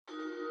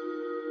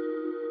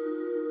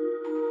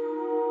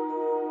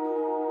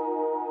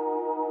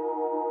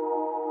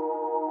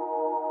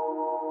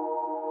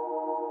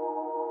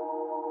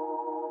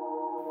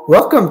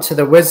Welcome to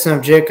the Wisdom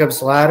of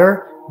Jacob's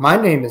Ladder. My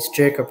name is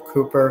Jacob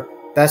Cooper,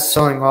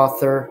 best-selling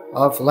author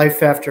of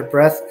Life After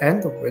Breath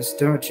and the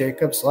Wisdom of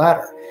Jacob's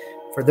Ladder.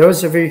 For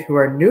those of you who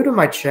are new to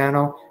my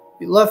channel,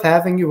 we love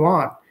having you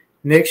on.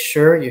 Make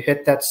sure you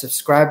hit that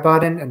subscribe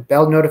button and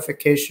bell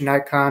notification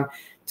icon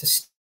to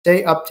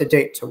stay up to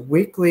date to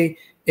weekly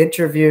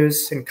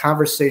interviews and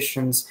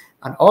conversations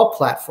on all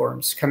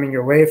platforms coming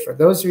your way. For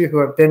those of you who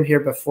have been here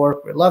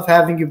before, we love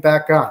having you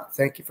back on.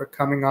 Thank you for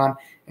coming on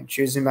and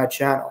choosing my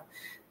channel.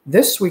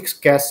 This week's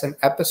guest in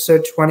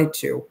episode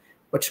 22,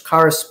 which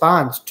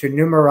corresponds to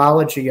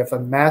numerology of a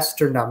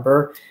master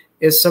number,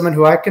 is someone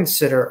who I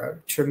consider a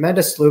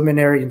tremendous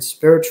luminary and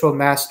spiritual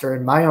master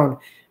in my own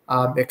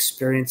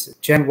experience,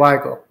 Jen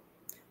Weigel.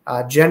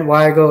 Jen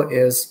Weigel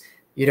is,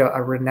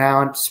 a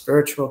renowned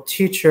spiritual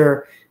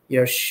teacher.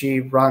 She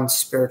runs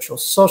spiritual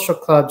social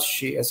clubs.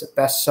 She is a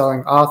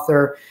best-selling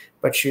author,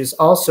 but she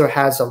also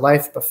has a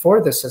life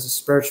before this as a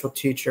spiritual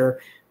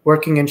teacher,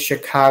 working in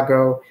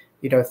Chicago,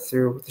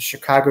 through the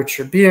Chicago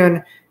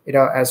Tribune,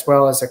 as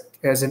well as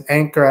an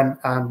anchor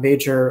on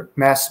major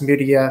mass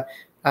media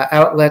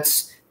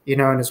outlets,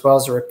 and as well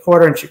as a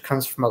reporter. And she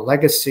comes from a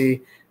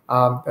legacy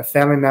of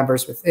family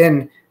members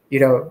within,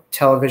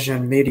 television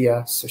and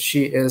media. So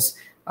she is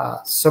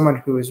someone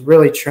who has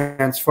really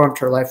transformed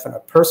her life on a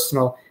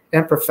personal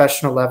and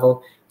professional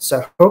level.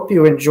 So I hope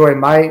you enjoy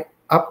my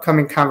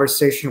upcoming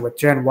conversation with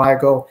Jen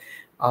Weigel.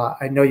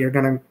 I know you're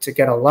going to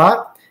get a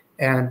lot.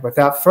 And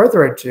without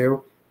further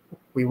ado,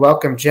 we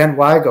welcome Jen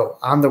Weigel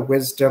on the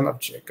Wisdom of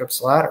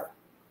Jacob's Ladder.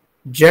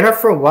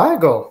 Jenniffer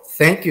Weigel,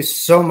 thank you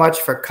so much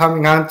for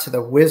coming on to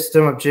the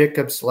Wisdom of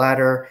Jacob's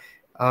Ladder.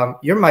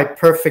 You're my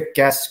perfect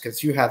guest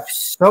because you have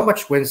so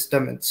much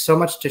wisdom and so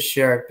much to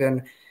share. I've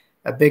been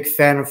a big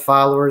fan and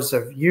followers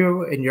of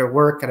you and your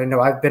work, and I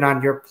know I've been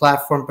on your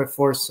platform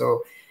before,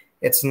 so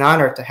it's an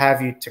honor to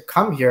have you to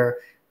come here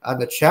on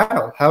the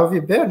channel. How have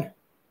you been?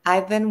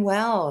 I've been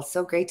well.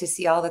 So great to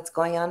see all that's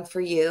going on for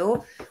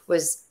you.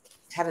 Was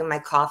having my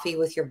coffee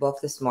with your book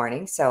this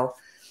morning. So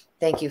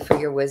thank you for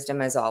your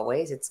wisdom as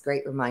always. It's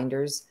great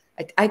reminders.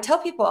 I tell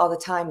people all the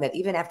time that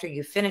even after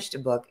you finished a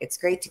book, it's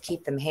great to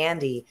keep them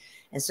handy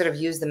and sort of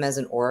use them as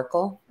an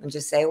oracle and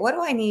just say, what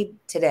do I need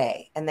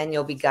today? And then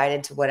you'll be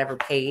guided to whatever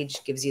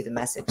page gives you the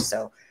message.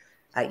 So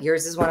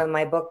yours is one of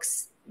my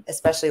books,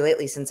 especially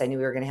lately, since I knew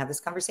we were going to have this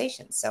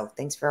conversation. So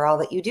thanks for all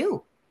that you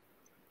do.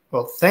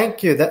 Well,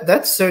 thank you.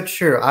 That's so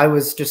true. I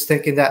was just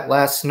thinking that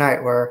last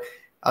night where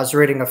I was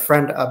reading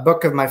a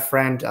book of my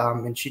friend,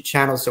 and she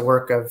channels the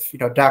work of,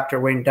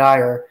 Dr. Wayne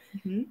Dyer.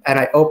 Mm-hmm. And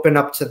I opened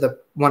up to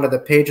one of the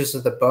pages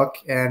of the book,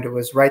 and it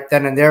was right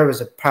then and there was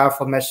a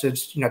powerful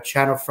message,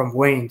 channeled from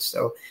Wayne.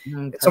 So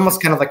it's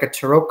almost kind of like a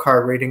tarot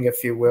card reading,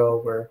 if you will,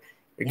 where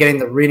you're getting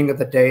the reading of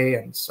the day.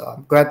 And so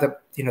I'm glad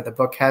that, the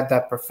book had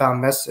that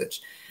profound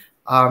message.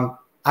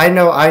 I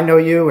know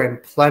you,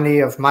 and plenty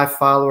of my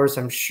followers,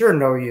 I'm sure,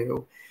 know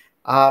you.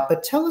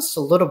 But tell us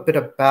a little bit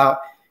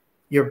about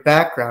your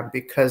background,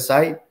 because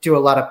I do a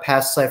lot of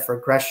past life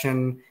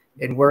regression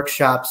in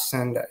workshops,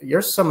 and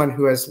you're someone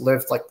who has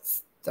lived like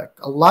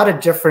a lot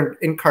of different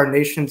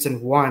incarnations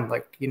in one.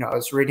 Like, I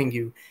was reading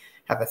you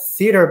have a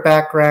theater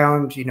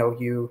background,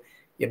 you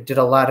did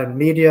a lot in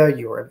media,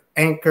 you were an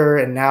anchor,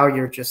 and now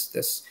you're just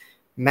this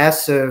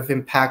massive,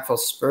 impactful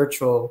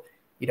spiritual,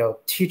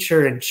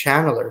 teacher and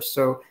channeler.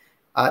 So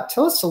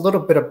tell us a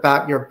little bit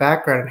about your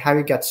background and how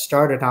you got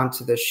started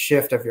onto this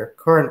shift of your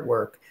current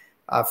work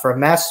for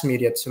mass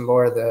media to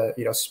more of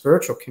the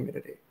spiritual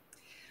community.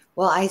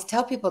 Well, I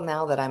tell people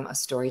now that I'm a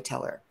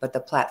storyteller, but the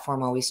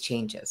platform always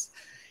changes.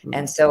 Mm-hmm.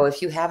 And so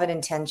if you have an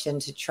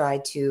intention to try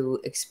to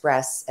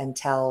express and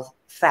tell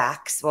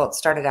facts, well, it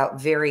started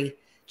out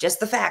just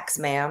the facts,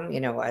 ma'am,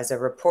 as a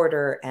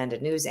reporter and a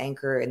news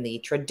anchor in the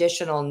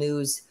traditional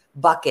news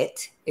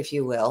bucket, if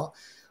you will,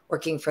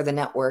 working for the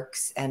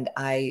networks. And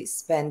I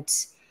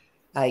spent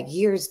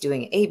years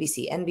doing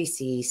ABC,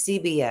 NBC,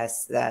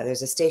 CBS.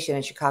 There's a station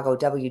in Chicago,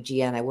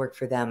 WGN. I worked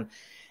for them,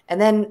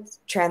 and then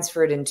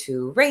transferred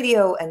into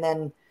radio, and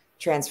then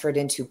transferred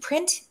into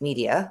print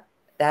media,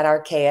 that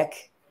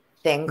archaic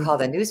thing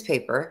called a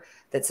newspaper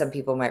that some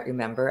people might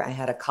remember. I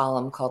had a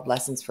column called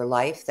Lessons for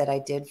Life that I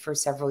did for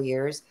several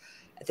years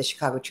at the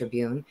Chicago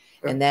Tribune,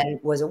 and then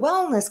was a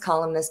wellness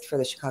columnist for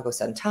the Chicago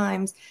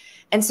Sun-Times.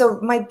 And so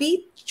my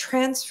beat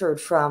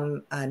transferred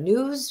from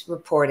news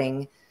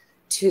reporting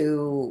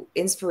to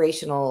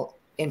inspirational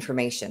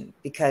information,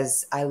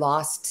 because I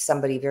lost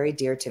somebody very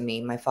dear to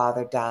me. My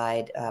father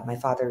died. My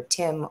father,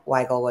 Tim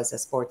Weigel, was a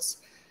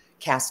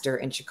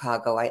sportscaster in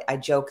Chicago. I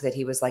joke that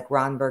he was like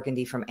Ron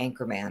Burgundy from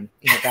Anchorman,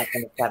 back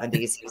in the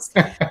 70s. He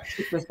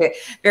was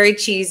very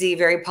cheesy,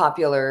 very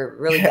popular,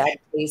 really bad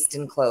taste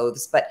in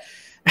clothes, but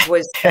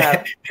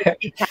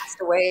he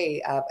passed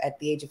away at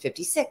the age of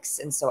 56.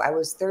 And so I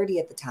was 30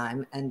 at the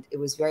time, and it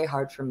was very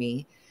hard for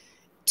me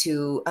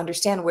to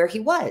understand where he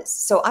was.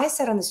 So I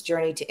set on this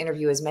journey to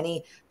interview as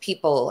many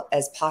people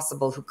as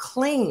possible who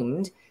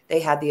claimed they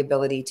had the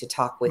ability to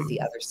talk with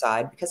the other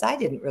side, because I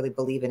didn't really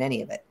believe in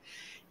any of it.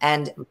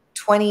 And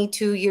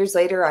 22 years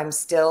later, I'm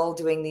still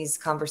doing these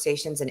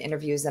conversations and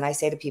interviews. And I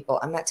say to people,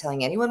 I'm not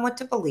telling anyone what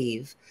to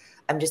believe.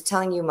 I'm just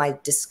telling you my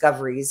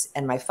discoveries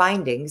and my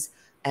findings.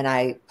 And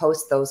I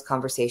post those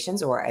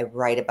conversations, or I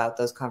write about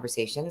those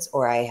conversations,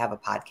 or I have a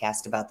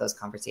podcast about those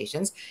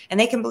conversations, and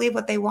they can believe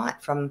what they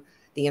want from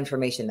the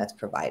information that's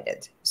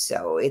provided.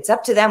 So it's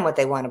up to them what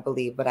they want to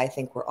believe. But I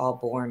think we're all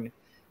born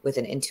with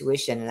an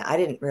intuition. And I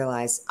didn't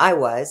realize I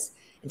was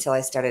until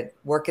I started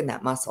working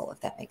that muscle, if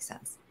that makes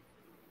sense.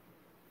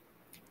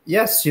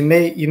 Yes, you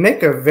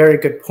make a very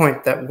good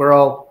point that we're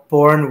all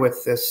born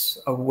with this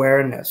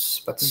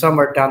awareness, but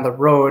somewhere down the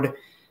road,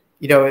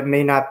 it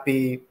may not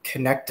be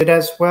connected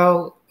as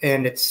well.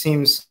 And it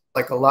seems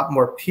like a lot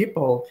more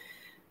people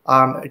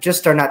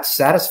just are not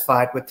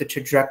satisfied with the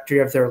trajectory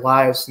of their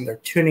lives, and they're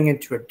tuning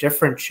into a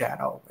different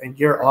channel. And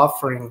you're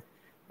offering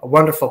a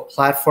wonderful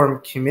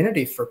platform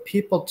community for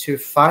people to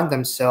find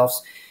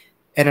themselves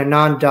in a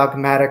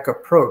non-dogmatic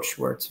approach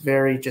where it's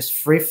very just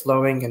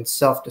free-flowing and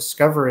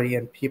self-discovery,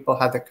 and people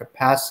have the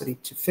capacity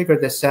to figure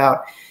this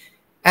out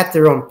at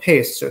their own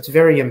pace. So it's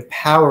very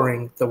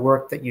empowering, the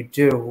work that you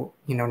do,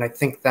 and I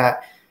think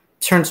that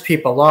turns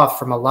people off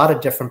from a lot of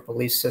different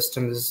belief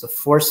systems, the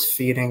force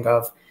feeding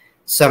of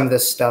some of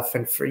this stuff.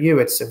 And for you,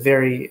 it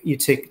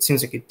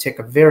seems like you take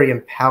a very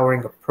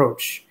empowering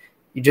approach.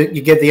 You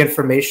give the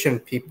information,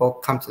 people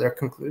come to their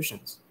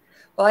conclusions.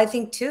 Well, I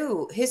think,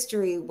 too,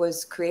 history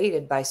was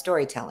created by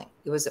storytelling.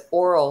 It was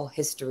oral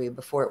history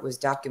before it was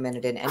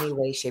documented in any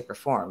way, shape, or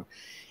form.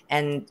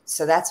 And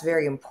so that's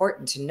very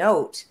important to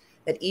note,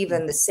 that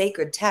even the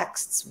sacred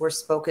texts were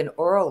spoken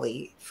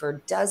orally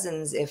for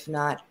dozens, if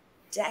not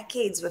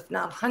decades, if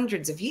not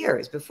hundreds of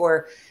years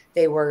before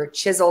they were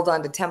chiseled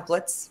onto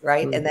templates,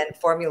 right? And then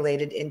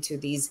formulated into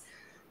these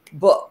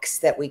books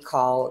that we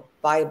call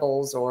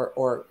Bibles or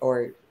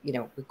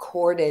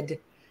recorded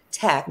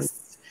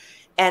texts.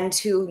 And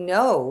to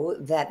know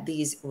that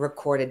these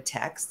recorded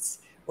texts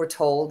were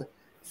told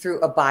through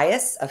a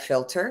bias, a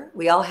filter.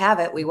 We all have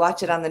it. We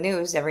watch it on the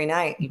news every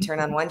night. You turn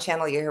on one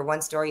channel, you hear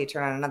one story. You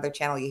turn on another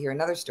channel, you hear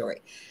another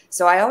story.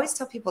 So I always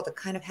tell people to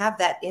kind of have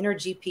that inner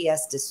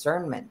GPS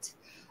discernment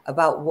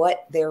about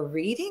what they're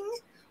reading,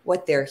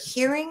 what they're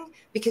hearing,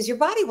 because your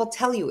body will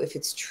tell you if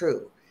it's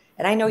true.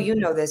 And I know you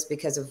know this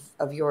because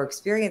of your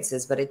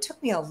experiences, but it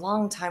took me a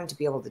long time to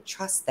be able to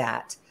trust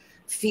that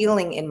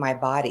feeling in my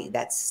body,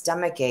 that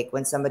stomach ache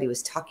when somebody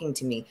was talking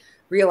to me,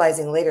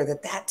 realizing later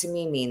that to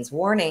me means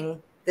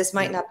warning, this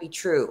might not be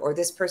true, or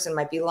this person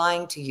might be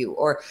lying to you,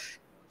 or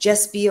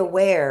just be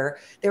aware.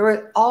 There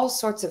were all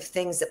sorts of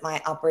things that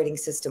my operating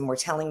system were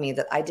telling me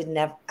that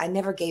I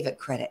never gave it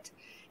credit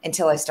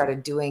until I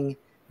started doing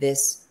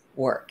this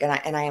work.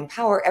 And I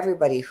empower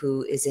everybody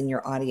who is in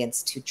your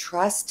audience to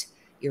trust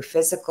your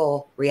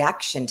physical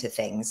reaction to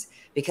things,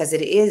 because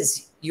it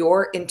is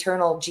your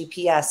internal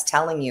GPS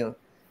telling you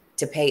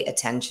to pay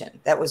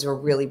attention. That was a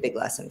really big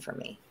lesson for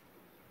me.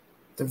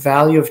 The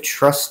value of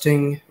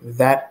trusting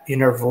that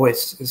inner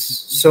voice is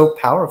so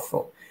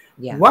powerful.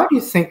 Yeah. Why do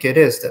you think it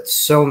is that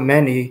so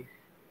many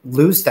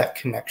lose that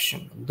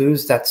connection,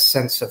 lose that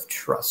sense of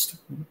trust?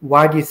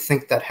 Why do you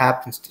think that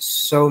happens to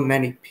so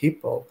many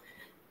people,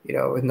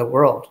 in the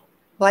world?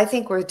 Well, I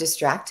think we're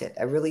distracted.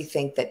 I really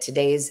think that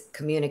today's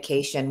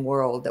communication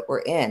world that we're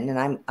in, and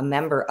I'm a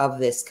member of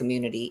this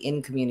community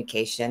in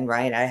communication,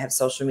 right? I have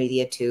social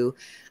media too.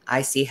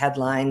 I see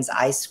headlines.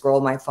 I scroll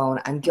my phone.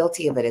 I'm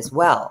guilty of it as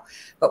well.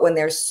 But when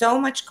there's so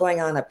much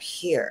going on up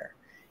here,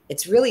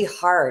 it's really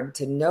hard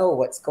to know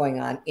what's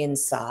going on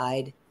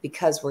inside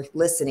because we're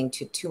listening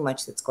to too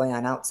much that's going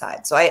on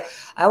outside. So I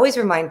always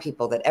remind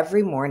people that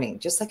every morning,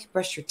 just like you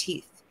brush your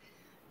teeth,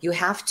 you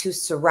have to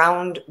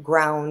surround,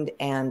 ground,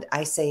 and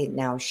I say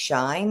now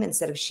shine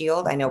instead of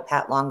shield. I know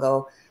Pat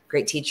Longo,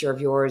 great teacher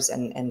of yours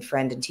and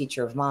friend and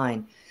teacher of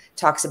mine,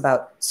 talks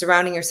about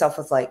surrounding yourself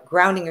with light,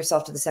 grounding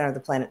yourself to the center of the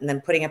planet, and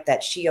then putting up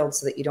that shield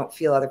so that you don't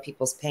feel other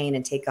people's pain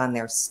and take on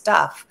their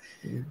stuff.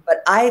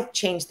 But I've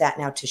changed that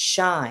now to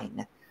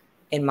shine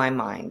in my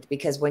mind,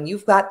 because when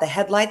you've got the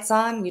headlights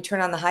on, you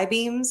turn on the high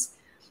beams.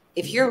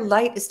 If your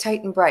light is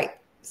tight and bright,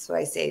 so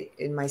I say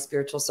in my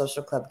spiritual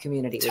social club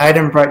community. Tight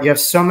and bright. You have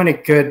so many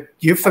good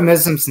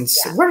euphemisms.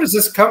 And where does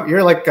this come?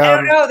 You're like, I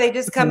don't know. They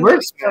just come.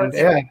 Words,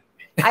 yeah.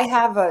 I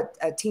have a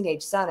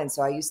teenage son, and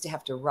so I used to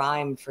have to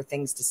rhyme for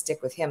things to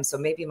stick with him. So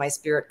maybe my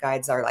spirit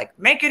guides are like,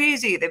 make it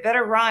easy. They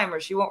better rhyme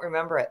or she won't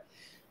remember it.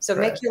 So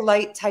make your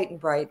light tight and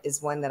bright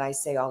is one that I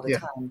say all the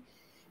time.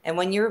 And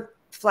when you're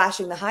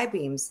flashing the high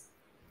beams,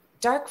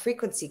 dark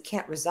frequency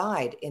can't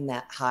reside in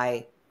that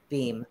high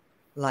beam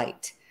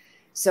light.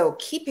 So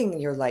keeping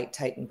your light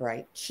tight and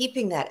bright,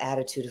 keeping that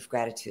attitude of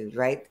gratitude,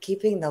 right?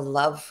 Keeping the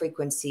love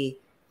frequency,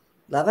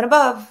 love and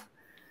above,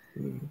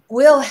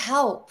 will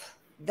help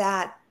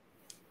that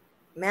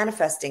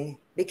manifesting,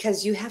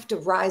 because you have to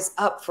rise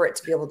up for it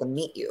to be able to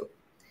meet you.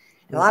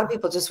 And a lot of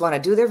people just want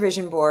to do their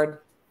vision board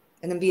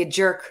and then be a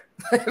jerk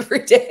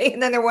every day.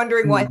 And then they're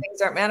wondering why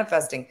things aren't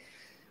manifesting.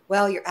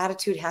 Well, your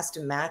attitude has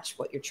to match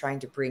what you're trying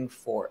to bring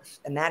forth.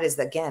 And that is,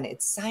 again,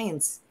 it's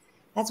science.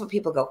 That's what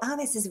people go, oh,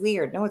 this is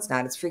weird. No, it's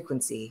not. It's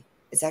frequency.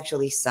 It's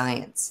actually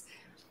science.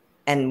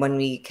 And when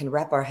we can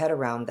wrap our head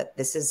around that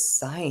this is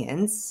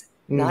science,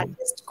 not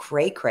just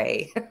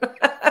cray-cray,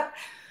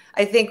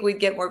 I think we'd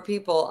get more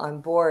people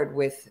on board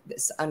with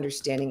this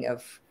understanding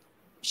of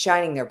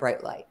shining their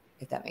bright light,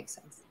 if that makes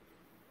sense.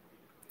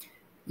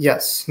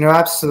 Yes, no,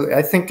 absolutely.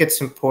 I think it's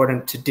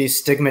important to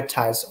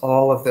destigmatize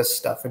all of this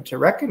stuff and to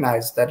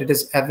recognize that it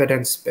is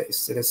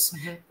evidence-based. It is,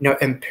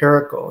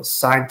 empirical,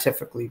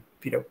 scientifically,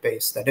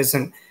 based. That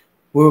isn't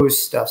woo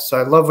stuff. So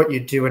I love what you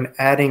do in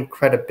adding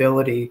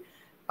credibility,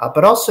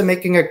 but also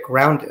making it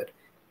grounded.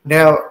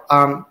 Now,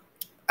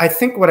 I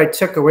think what I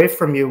took away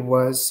from you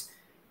was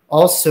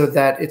also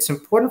that it's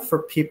important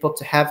for people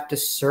to have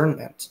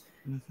discernment.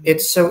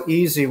 It's so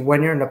easy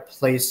when you're in a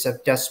place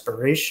of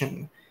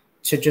desperation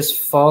to just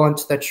fall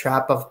into the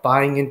trap of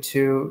buying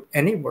into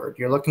any word.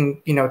 You're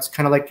looking, it's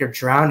kind of like you're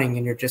drowning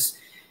and you're just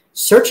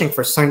searching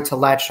for something to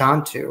latch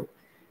onto.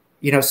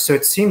 So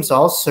it seems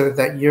also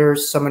that you're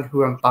someone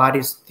who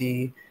embodies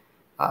the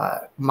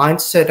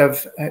mindset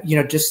of,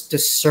 just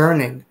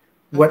discerning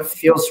what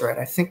feels right.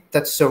 I think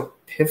that's so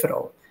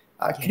pivotal.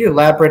 Could you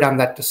elaborate on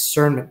that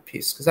discernment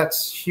piece? Because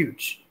that's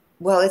huge.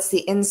 Well, it's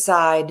the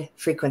inside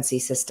frequency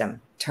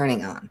system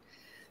turning on.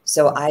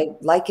 So I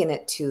liken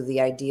it to the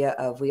idea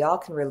of we all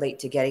can relate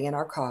to getting in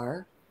our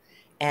car.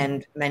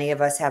 And many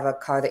of us have a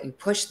car that you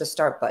push the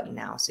start button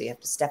now. So you have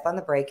to step on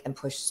the brake and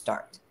push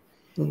start.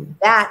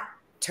 That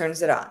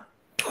turns it on,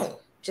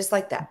 just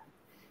like that.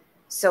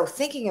 So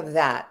thinking of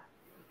that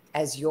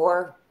as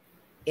your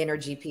inner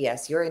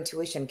GPS, your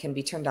intuition can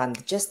be turned on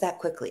just that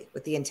quickly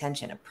with the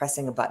intention of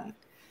pressing a button.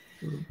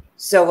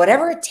 So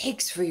whatever it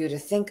takes for you to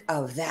think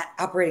of that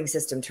operating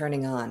system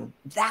turning on,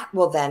 that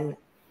will then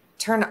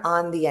turn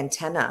on the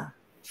antenna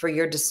for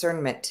your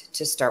discernment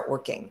to start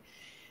working.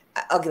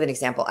 I'll give an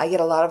example. I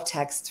get a lot of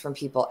texts from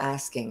people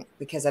asking,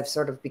 because I've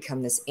sort of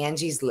become this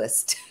Angie's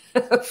List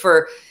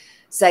for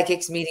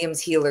psychics,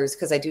 mediums, healers,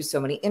 because I do so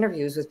many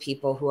interviews with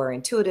people who are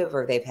intuitive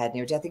or they've had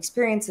near-death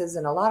experiences.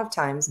 And a lot of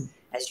times,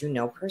 as you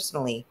know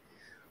personally,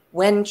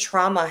 when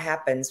trauma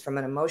happens from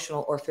an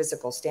emotional or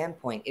physical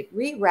standpoint, it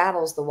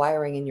re-rattles the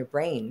wiring in your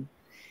brain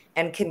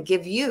and can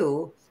give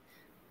you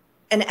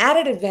an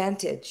added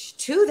advantage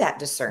to that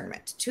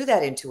discernment, to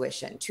that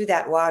intuition, to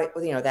that,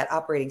 that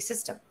operating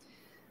system.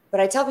 But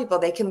I tell people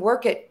they can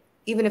work it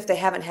even if they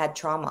haven't had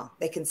trauma.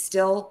 They can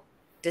still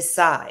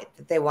decide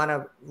that they want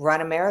to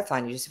run a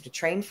marathon. You just have to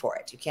train for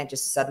it. You can't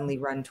just suddenly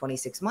run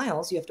 26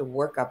 miles. You have to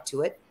work up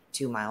to it,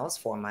 2 miles,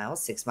 4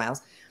 miles, 6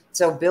 miles.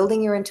 So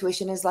building your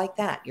intuition is like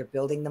that. You're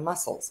building the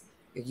muscles.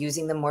 You're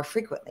using them more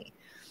frequently.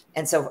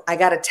 And so I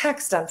got a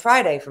text on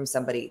Friday from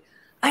somebody,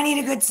 I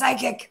need a good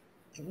psychic.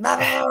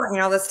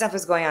 This stuff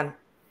is going on.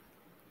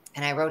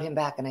 And I wrote him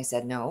back and I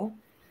said, no,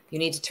 you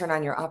need to turn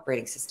on your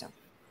operating system.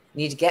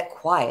 You need to get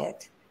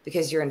quiet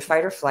because you're in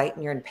fight or flight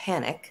and you're in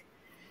panic.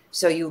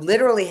 So you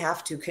literally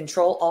have to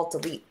control, alt,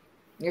 delete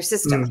your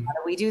system. How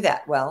do we do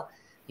that? Well,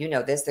 you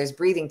know this, there's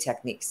breathing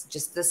techniques.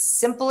 Just the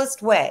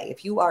simplest way.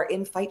 If you are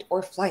in fight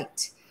or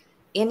flight,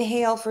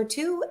 inhale for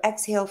 2,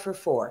 exhale for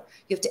 4.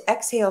 You have to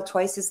exhale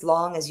twice as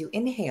long as you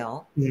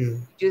inhale.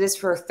 Do this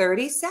for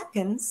 30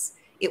 seconds.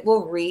 It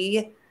will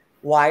rewire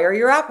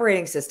your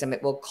operating system.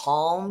 It will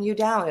calm you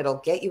down. It'll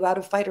get you out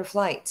of fight or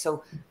flight.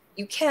 So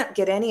you can't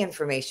get any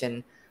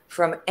information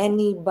from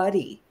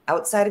anybody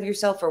outside of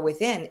yourself or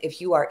within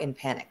if you are in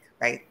panic,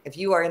 right? If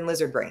you are in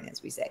lizard brain,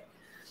 as we say.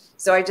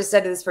 So I just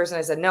said to this person,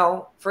 I said,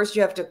 no, first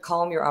you have to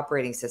calm your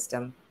operating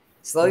system,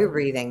 slow your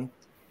breathing,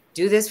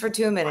 do this for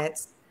 2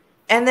 minutes,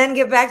 and then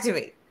get back to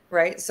me,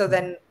 right? So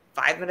then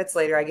 5 minutes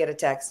later, I get a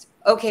text.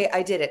 Okay,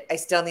 I did it. I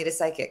still need a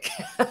psychic.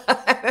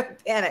 I'm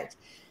panicked.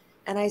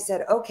 And I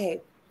said, okay,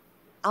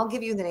 I'll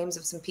give you the names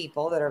of some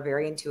people that are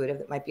very intuitive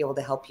that might be able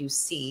to help you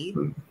see.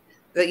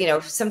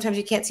 That, sometimes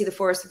you can't see the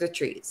forest through the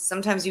trees.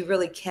 Sometimes you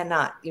really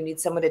cannot. You need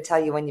someone to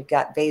tell you when you've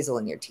got basil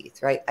in your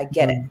teeth, right? I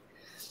get it.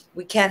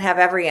 We can't have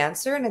every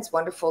answer, and it's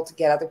wonderful to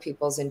get other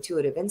people's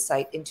intuitive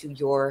insight into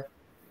your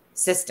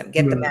system.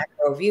 Get the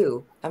macro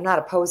view. I'm not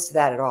opposed to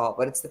that at all,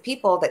 but it's the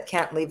people that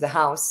can't leave the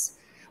house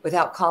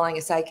without calling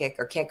a psychic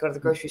or can't go to the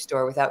grocery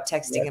store without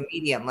texting a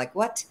medium. Like,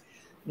 what?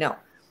 No.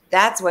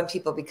 That's when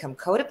people become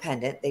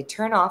codependent. They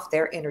turn off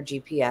their inner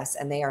GPS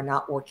and they are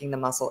not working the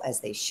muscle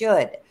as they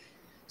should.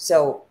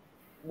 So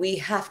we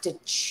have to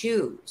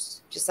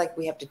choose, just like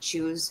we have to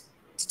choose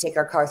to take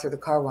our car through the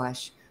car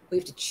wash. We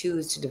have to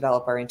choose to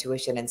develop our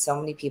intuition. And so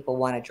many people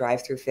want to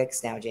drive through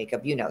fix now,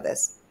 Jacob. You know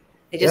this.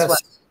 They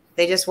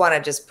just want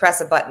to just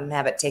press a button and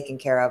have it taken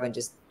care of and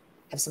just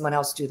have someone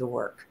else do the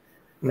work.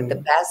 But the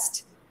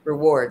best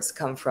rewards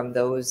come from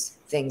those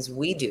things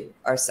we do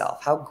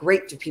ourselves. How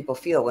great do people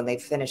feel when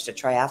they've finished a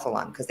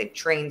triathlon because they've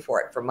trained for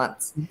it for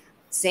months?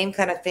 Same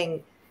kind of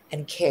thing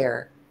and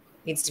care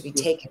needs to be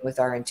taken with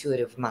our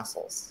intuitive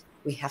muscles.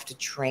 We have to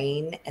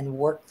train and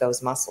work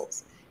those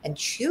muscles and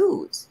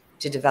choose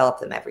to develop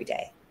them every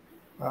day.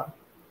 Wow.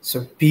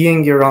 So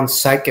being your own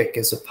psychic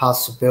is a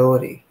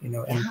possibility,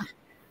 and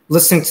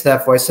listening to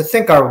that voice. I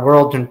think our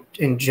world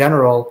in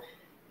general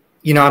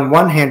you know, on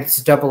one hand, it's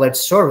a double-edged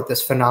sword with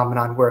this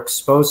phenomenon. We're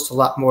exposed to a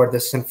lot more of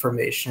this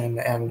information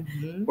and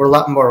we're a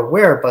lot more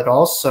aware, but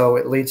also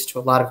it leads to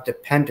a lot of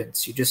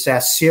dependence. You just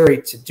ask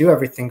Siri to do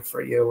everything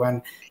for you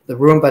and the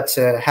Roomba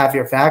to have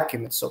your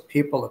vacuum. And so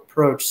people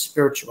approach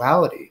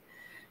spirituality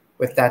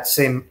with that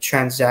same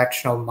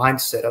transactional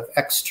mindset of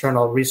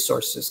external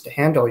resources to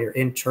handle your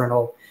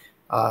internal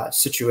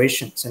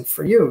situations. And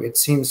for you, it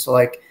seems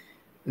like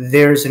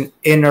there's an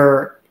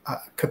inner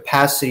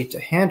capacity to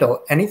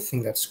handle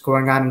anything that's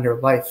going on in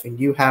your life, and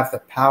you have the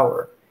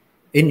power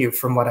in you,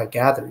 from what I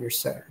gather you're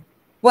saying.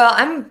 Well,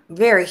 I'm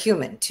very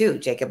human too,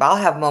 Jacob. I'll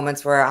have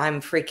moments where I'm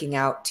freaking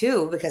out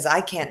too because I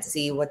can't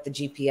see what the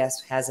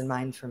GPS has in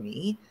mind for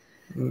me.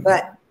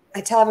 But I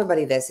tell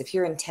everybody this: if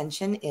your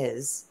intention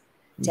is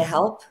to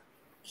help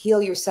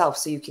heal yourself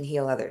so you can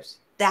heal others,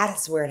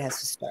 that's where it has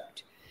to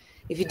start.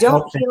 If you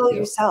don't heal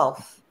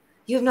yourself,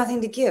 you have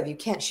nothing to give. You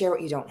can't share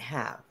what you don't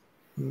have.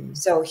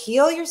 So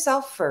heal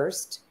yourself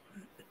first,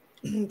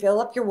 fill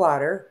up your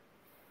water,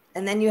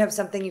 and then you have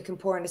something you can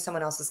pour into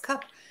someone else's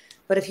cup.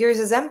 But if yours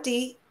is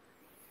empty,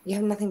 you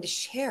have nothing to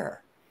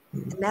share.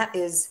 And that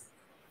is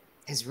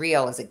as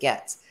real as it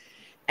gets.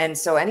 And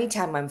so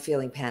anytime I'm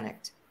feeling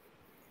panicked,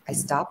 I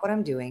stop what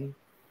I'm doing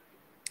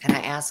and I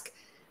ask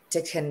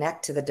to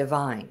connect to the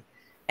divine.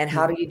 And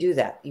how do you do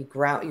that? You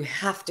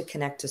have to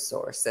connect to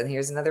source. And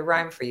here's another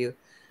rhyme for you.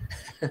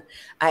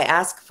 I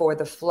ask for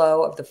the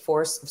flow of the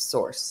force of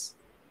source.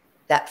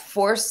 That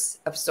force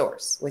of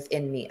source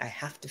within me. I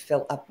have to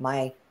fill up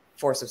my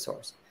force of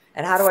source.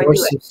 And how do I do it?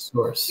 Force of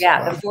source.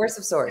 Yeah, the force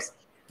of source.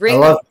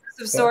 Bring the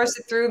force of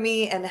source through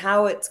me and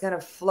how it's going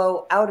to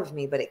flow out of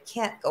me, but it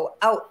can't go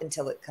out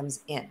until it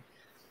comes in.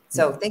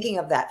 So thinking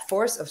of that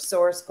force of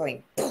source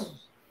going,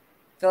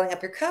 filling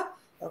up your cup.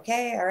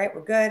 Okay, all right,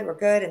 we're good, we're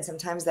good. And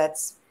sometimes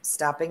that's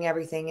stopping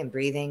everything and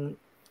breathing,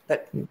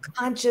 but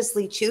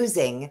consciously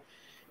choosing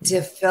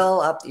to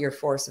fill up your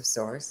force of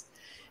source.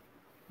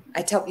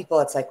 I tell people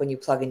it's like when you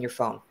plug in your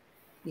phone.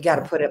 You got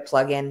to put a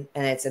plug in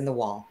and it's in the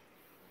wall.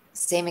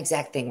 Same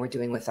exact thing we're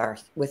doing with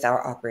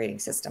our operating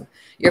system.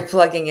 You're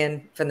plugging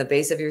in from the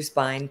base of your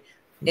spine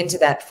into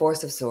that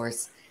force of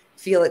source.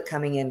 Feel it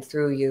coming in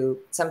through you.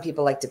 Some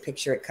people like to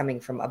picture it coming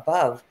from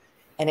above,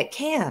 and it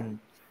can,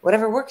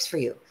 whatever works for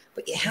you.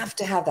 But you have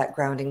to have that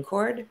grounding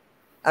cord.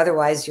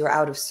 Otherwise, you're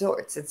out of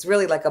sorts. It's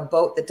really like a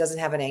boat that doesn't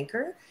have an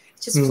anchor.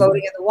 It's just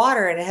floating in the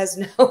water, and it has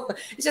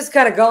it's just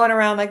kind of going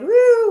around like,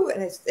 woo.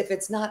 And if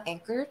it's not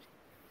anchored,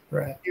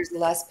 there's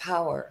less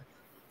power.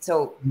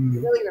 So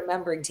really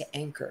remembering to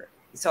anchor.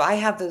 So I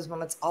have those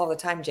moments all the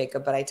time,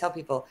 Jacob, but I tell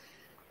people,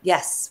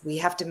 yes, we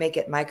have to make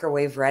it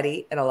microwave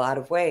ready in a lot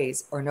of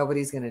ways or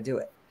nobody's going to do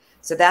it.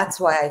 So that's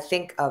why I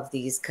think of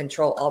these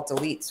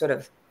Control-Alt-Delete sort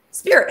of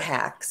spirit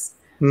hacks.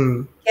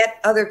 Get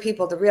other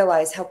people to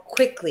realize how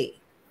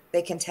quickly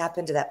they can tap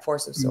into that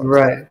force of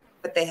source.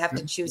 But they have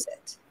to choose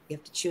it. You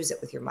have to choose it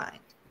with your mind.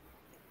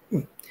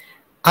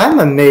 I'm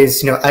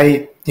amazed.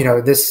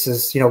 This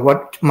is,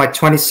 what my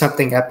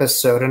 20-something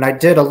episode, and I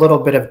did a little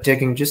bit of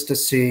digging just to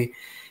see,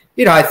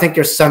 I think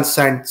your sun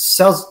sign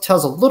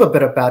tells a little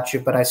bit about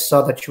you, but I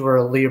saw that you were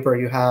a Libra.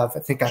 You have, I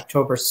think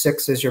October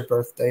 6th is your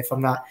birthday, if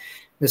I'm not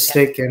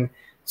mistaken.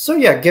 So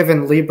yeah,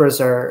 given Libras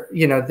are,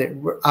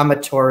 I'm a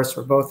Taurus,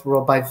 we're both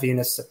ruled by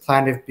Venus, the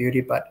planet of beauty,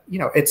 but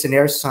it's an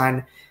air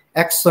sign,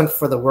 excellent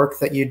for the work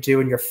that you do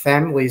in your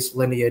family's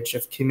lineage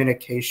of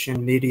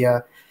communication,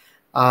 media.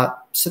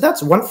 So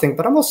that's one thing,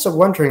 but I'm also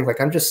wondering,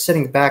 like, I'm just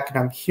sitting back and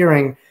I'm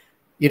hearing,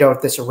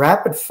 this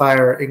rapid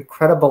fire,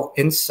 incredible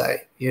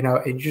insight,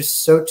 and you're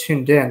just so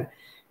tuned in.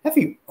 Have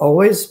you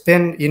always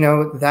been,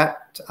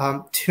 that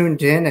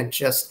tuned in and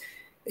just,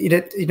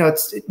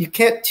 you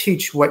can't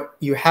teach what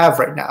you have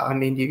right now. I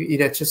mean,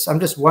 I'm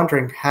just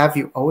wondering, have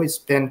you always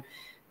been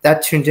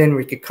that tuned in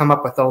where you could come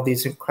up with all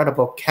these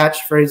incredible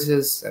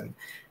catchphrases and,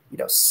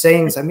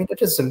 sayings? I mean,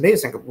 it is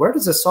amazing. Where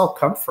does this all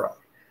come from?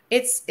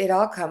 It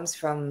all comes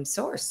from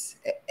source.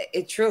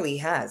 It truly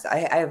has.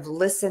 I've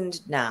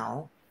listened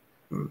now,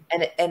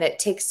 and it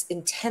takes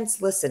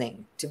intense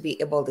listening to be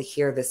able to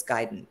hear this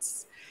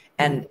guidance.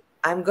 And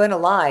I'm going to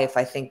lie if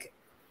I think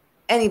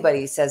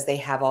anybody says they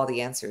have all the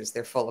answers.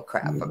 They're full of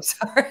crap. I'm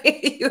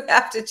sorry. You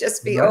have to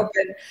just be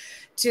open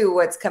to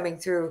what's coming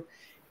through.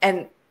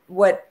 And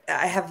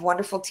I have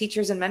wonderful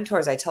teachers and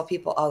mentors. I tell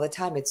people all the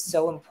time, it's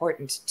so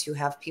important to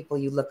have people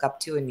you look up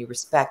to and you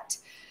respect.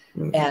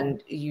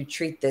 And you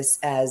treat this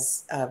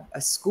as a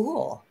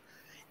school.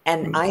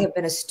 And I have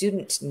been a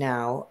student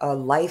now, a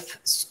life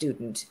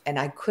student, and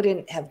I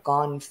couldn't have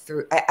gone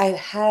through. I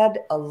had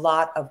a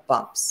lot of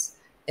bumps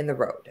in the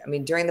road. I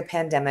mean, during the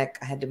pandemic,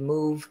 I had to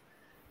move.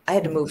 I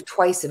had to move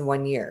twice in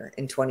 1 year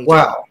in 2020.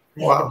 Wow.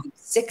 I had to move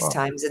 6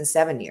 times in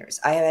 7 years.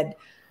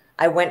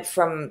 I went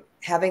from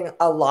having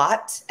a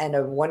lot and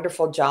a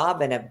wonderful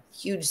job and a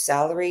huge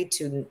salary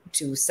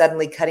to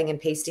suddenly cutting and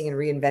pasting and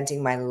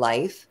reinventing my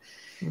life.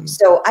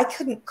 So I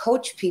couldn't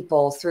coach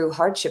people through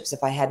hardships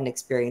if I hadn't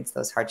experienced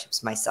those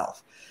hardships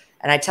myself.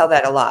 And I tell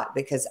that a lot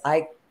because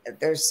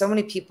there's so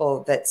many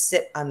people that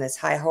sit on this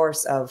high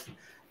horse of,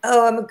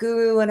 oh, I'm a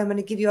guru and I'm going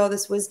to give you all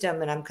this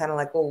wisdom. And I'm kind of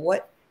like, well,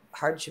 what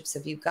hardships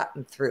have you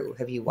gotten through?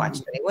 Have you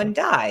watched anyone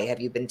die? Have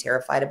you been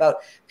terrified about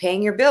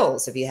paying your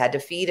bills? Have you had to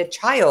feed a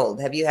child?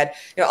 Have you had,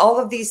 all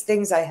of these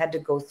things I had to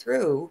go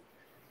through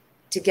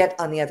to get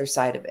on the other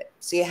side of it.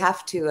 So you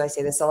have to, I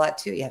say this a lot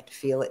too, you have to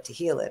feel it to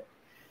heal it.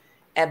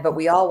 But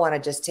we all want to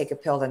just take a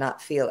pill to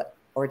not feel it,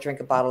 or drink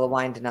a bottle of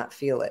wine to not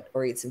feel it,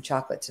 or eat some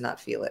chocolate to not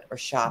feel it, or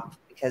shop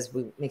because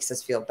it makes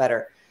us feel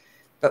better.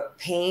 But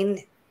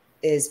pain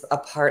is a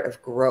part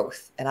of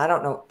growth. And I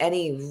don't know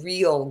any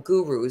real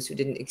gurus who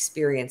didn't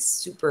experience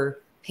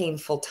super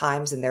painful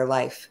times in their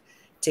life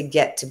to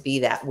get to be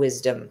that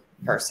wisdom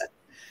person.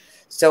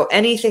 So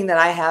anything that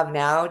I have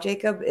now,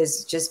 Jacob,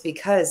 is just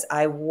because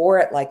I wore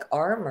it like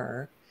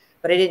armor,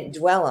 but I didn't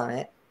dwell on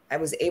it. I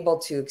was able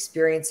to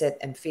experience it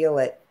and feel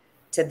it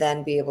to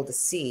then be able to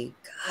see,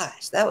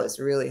 gosh, that was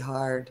really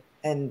hard.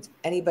 And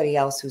anybody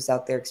else who's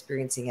out there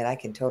experiencing it, I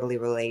can totally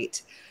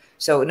relate.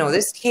 So no,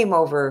 this came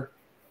over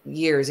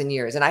years and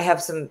years. And I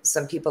have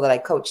some people that I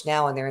coach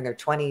now, and they're in their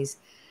 20s,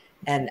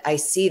 and I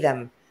see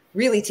them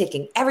really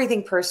taking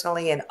everything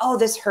personally, and, oh,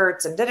 this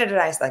hurts, and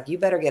da-da-da-da. It's like, you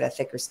better get a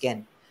thicker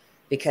skin,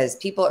 because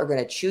people are going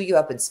to chew you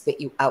up and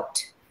spit you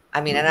out. I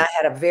mean, and I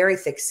had a very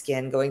thick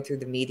skin going through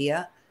the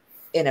media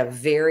in a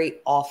very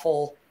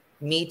awful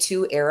Me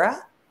Too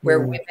era, where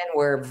women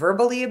were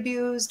verbally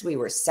abused, we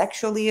were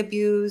sexually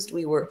abused,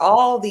 we were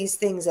all these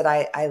things that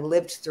I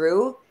lived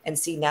through, and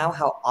see now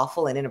how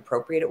awful and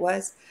inappropriate it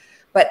was.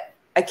 But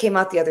I came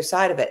out the other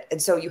side of it.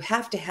 And so you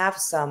have to have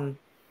some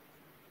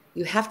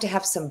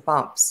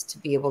bumps to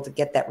be able to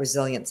get that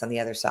resilience on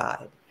the other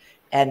side,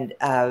 and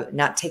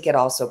not take it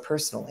all so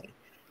personally.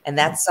 And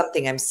that's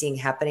something I'm seeing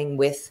happening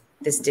with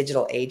this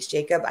digital age,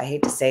 Jacob. I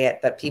hate to say it,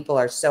 but people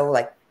are so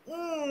like,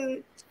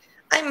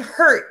 I'm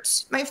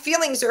hurt. My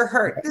feelings are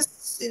hurt.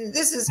 This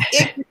is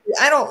icky.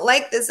 I don't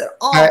like this at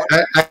all.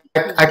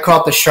 I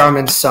call it the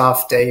Charmin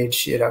soft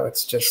age.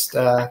 It's just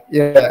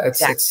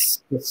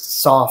it's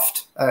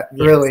soft. Yes.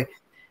 Really.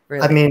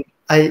 I mean,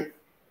 I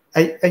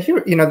hear,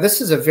 this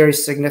is a very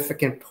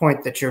significant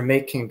point that you're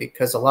making,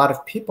 because a lot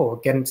of people will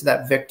get into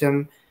that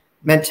victim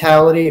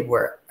mentality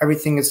where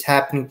everything is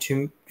happening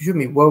to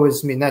me. Woe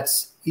is me. And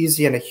that's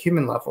easy on a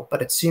human level.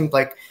 But it seemed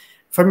like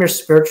from your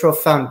spiritual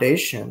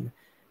foundation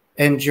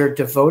and your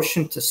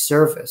devotion to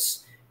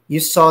service, you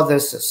saw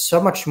this as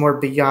so much more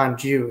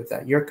beyond you,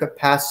 that your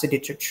capacity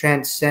to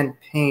transcend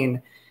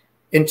pain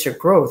into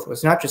growth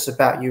was not just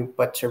about you,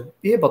 but to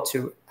be able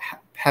to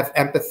have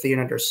empathy and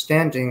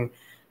understanding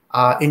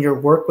in your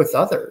work with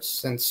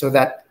others. And so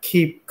that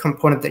key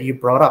component that you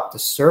brought up, the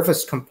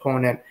service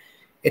component,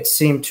 it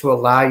seemed to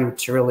allow you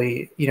to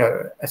really,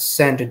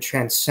 ascend and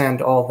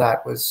transcend all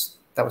that was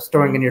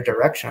throwing in your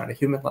direction on a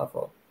human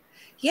level.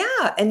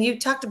 Yeah. And you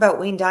talked about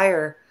Wayne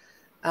Dyer.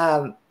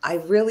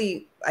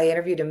 I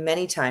interviewed him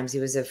many times. He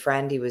was a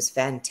friend. He was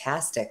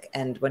fantastic.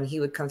 And when he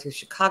would come through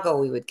Chicago,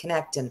 we would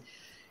connect. And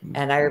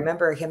I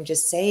remember him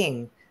just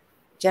saying,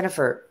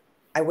 Jenniffer,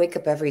 I wake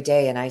up every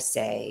day and I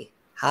say,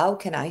 how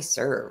can I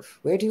serve?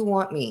 Where do you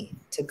want me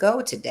to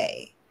go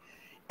today?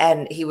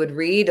 And he would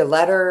read a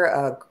letter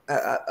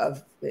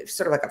of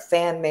sort of like a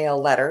fan mail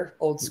letter,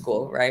 old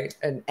school, right?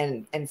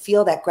 And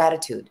feel that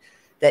gratitude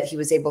that he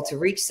was able to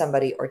reach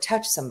somebody or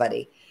touch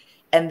somebody,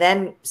 and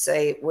then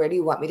say, where do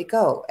you want me to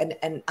go?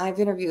 And I've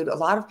interviewed a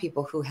lot of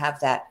people who have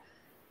that.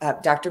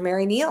 Dr.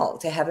 Mary Neal,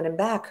 To Heaven and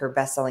Back, her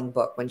best-selling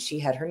book, when she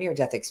had her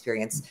near-death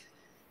experience,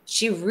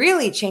 she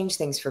really changed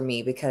things for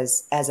me,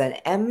 because as an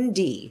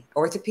MD,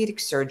 orthopedic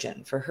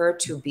surgeon, for her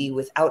to be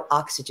without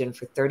oxygen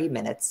for 30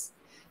 minutes,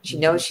 she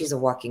knows she's a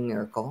walking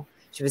miracle.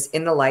 She was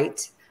in the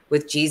light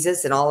with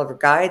Jesus and all of her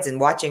guides, and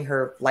watching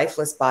her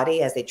lifeless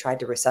body as they tried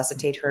to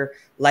resuscitate her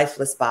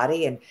lifeless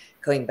body, and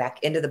going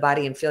back into the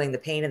body and feeling the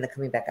pain, and then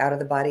coming back out of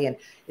the body. And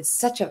it's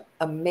such an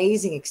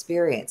amazing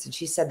experience. And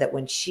she said that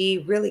when she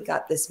really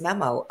got this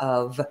memo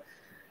of,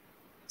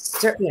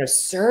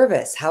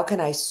 service, how can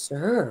I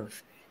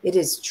serve? It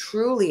is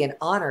truly an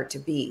honor to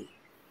be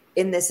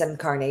in this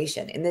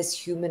incarnation, in this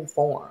human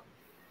form.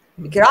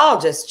 We could all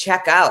just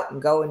check out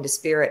and go into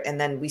spirit, and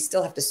then we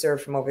still have to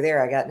serve from over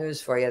there. I got news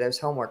for you. There's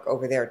homework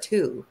over there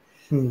too.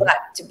 But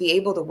to be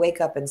able to wake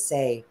up and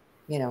say,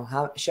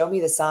 show me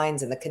the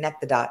signs and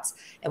connect the dots.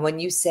 And when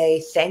you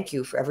say thank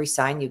you for every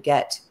sign you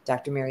get,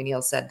 Dr. Mary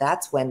Neal said,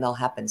 that's when they'll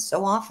happen.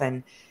 So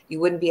often you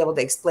wouldn't be able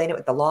to explain it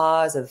with the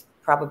laws of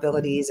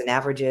probabilities and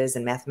averages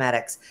and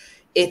mathematics.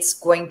 It's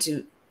going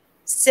to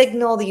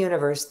signal the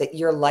universe that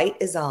your light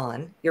is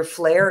on, your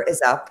flare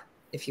is up,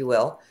 if you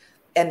will.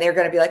 And they're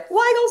going to be like,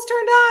 Weigel's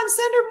turned on,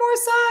 send her more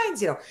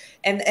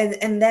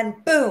signs, and then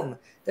boom,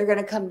 they're going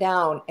to come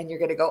down, and you're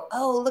going to go,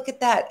 oh, look at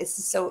that. This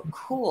is so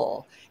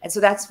cool. And so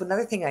that's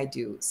another thing I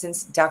do.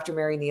 Since Dr.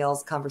 Mary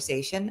Neal's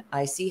conversation,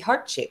 I see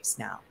heart shapes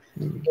now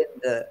in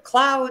the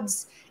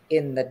clouds,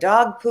 in the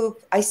dog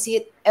poop. I see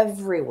it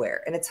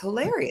everywhere, and it's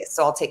hilarious.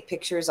 So I'll take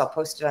pictures. I'll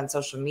post it on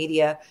social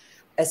media,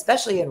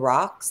 especially in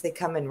rocks. They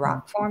come in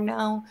rock form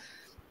now.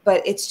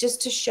 But it's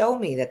just to show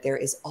me that there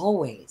is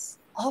always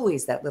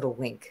that little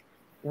wink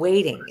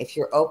waiting if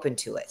you're open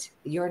to it.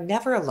 You're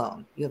never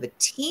alone. You have a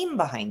team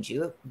behind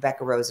you.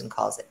 Becca Rosen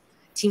calls it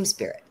team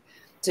spirit.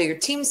 So your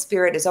team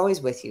spirit is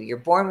always with you. You're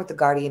born with the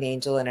guardian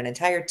angel and an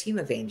entire team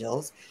of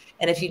angels.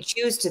 And if you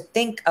choose to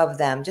think of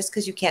them, just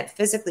because you can't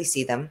physically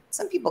see them,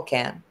 some people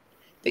can.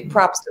 Big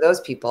props to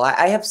those people.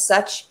 I have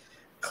such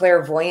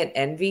clairvoyant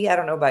envy. I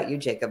don't know about you,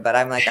 Jacob, but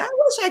I'm like, I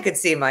wish I could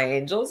see my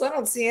angels. I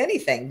don't see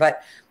anything,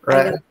 but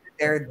I know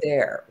they're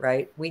there,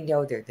 right? We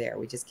know they're there.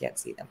 We just can't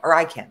see them, or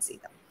I can't see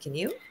them. Can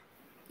you?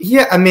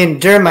 Yeah, I mean,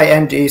 during my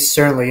ND,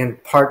 certainly in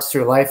parts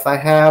through life I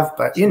have,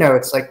 but you know,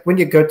 it's like when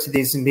you go to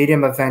these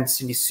medium events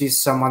and you see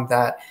someone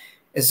that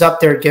is up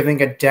there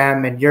giving a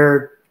dem and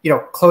you're, you know,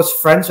 close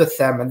friends with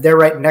them and they're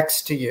right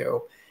next to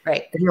you.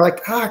 Right. And you're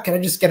like, can I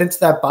just get into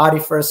that body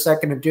for a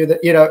second and do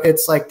that? You know,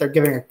 it's like they're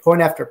giving a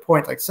point after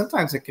point. Like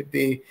sometimes it could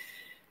be,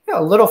 you know,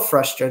 a little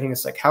frustrating.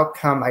 It's like, how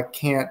come I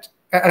can't,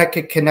 and I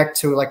could connect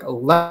to like a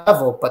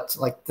level, but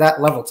like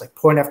that level, it's like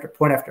point after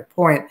point after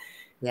point.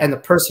 Yeah. And the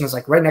person is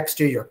like right next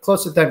to you, you're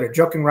close with them, you're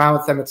joking around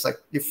with them. It's like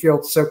you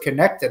feel so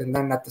connected. And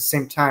then at the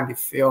same time, you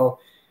feel,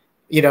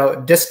 you know,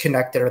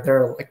 disconnected, or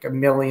they're like a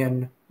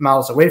million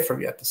miles away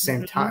from you at the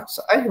same time.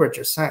 So I hear what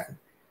you're saying.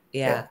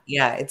 Yeah,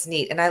 it's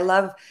neat. And I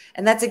love,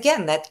 and that's,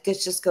 again, that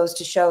just goes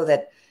to show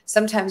that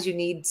sometimes you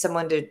need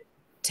someone to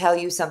tell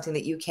you something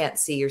that you can't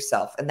see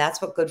yourself. And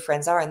that's what good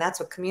friends are. And that's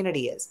what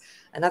community is.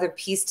 Another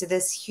piece to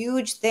this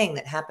huge thing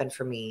that happened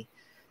for me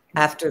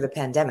after the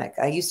pandemic.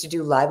 I used to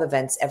do live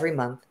events every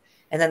month.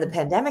 And then the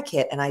pandemic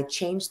hit, and I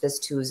changed this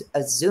to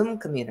a Zoom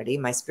community,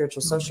 my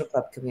spiritual social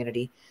club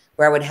community,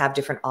 where I would have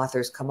different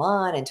authors come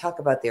on and talk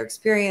about their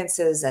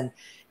experiences and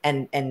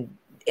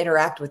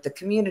interact with the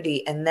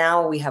community. And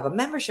now we have a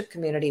membership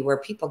community where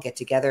people get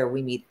together.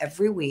 We meet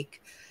every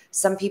week.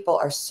 Some people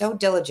are so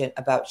diligent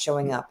about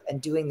showing up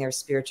and doing their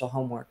spiritual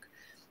homework,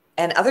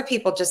 and other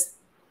people just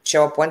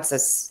show up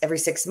once every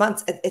 6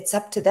 months. It's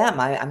up to them.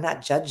 I'm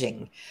not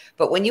judging.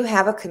 But when you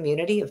have a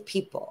community of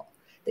people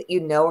that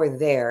you know are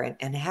there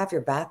and have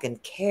your back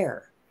and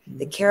care,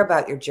 they care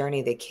about your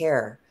journey. They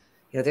care.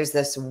 You know, there's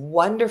this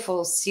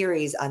wonderful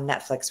series on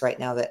Netflix right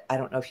now that I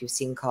don't know if you've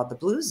seen, called The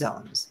Blue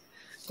Zones.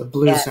 The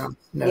Blue Zone.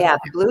 No. Yeah,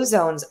 the Blue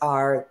Zones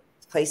are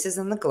places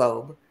in the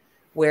globe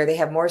where they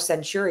have more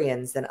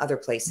centurions than other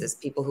places,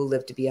 people who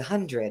live to be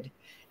 100.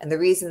 And the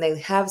reason they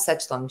have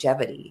such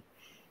longevity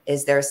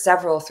is there are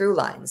several through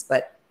lines,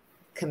 but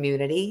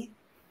community,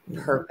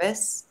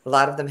 purpose. A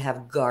lot of them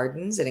have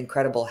gardens and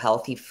incredible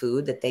healthy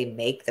food that they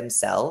make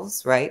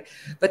themselves, right?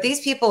 But these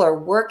people are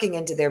working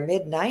into their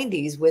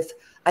mid-90s with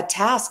a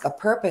task, a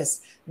purpose,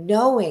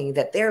 knowing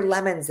that their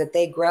lemons that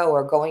they grow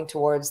are going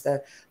towards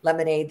the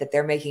lemonade that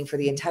they're making for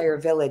the entire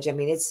village. I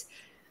mean,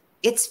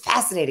 it's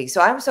fascinating. So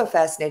I'm so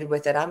fascinated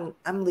with it.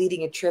 I'm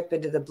leading a trip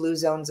into the Blue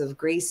Zones of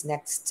Greece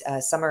next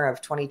summer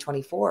of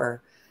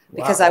 2024.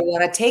 Because I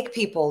want to take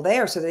people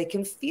there so they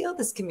can feel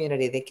this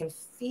community. They can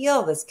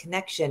feel this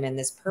connection and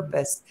this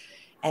purpose,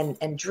 and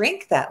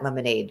drink that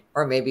lemonade,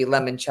 or maybe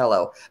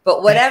limoncello.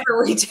 But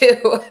whatever we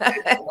do,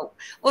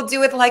 we'll do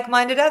with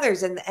like-minded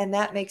others, and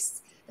that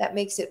makes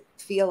it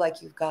feel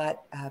like you've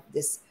got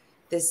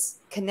this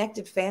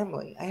connected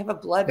family. I have a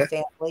blood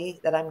family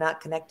that I'm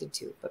not connected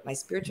to, but my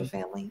spiritual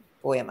family,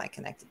 boy, am I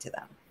connected to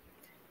them.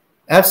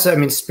 Absolutely.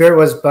 I mean, Spirit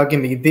was bugging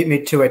me. You beat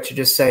me to it to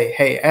just say,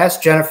 hey,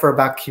 ask Jenniffer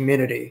about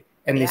community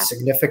and the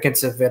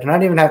significance of it. And I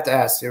didn't even have to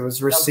ask. It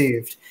was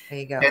received. There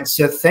you go. And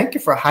so thank you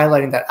for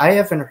highlighting that. I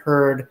haven't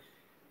heard,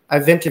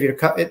 I've interviewed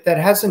that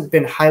hasn't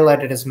been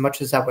highlighted as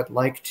much as I would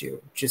like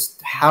to,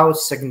 just how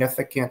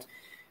significant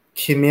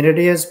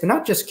community is, but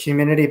not just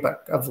community,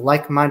 but of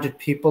like-minded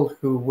people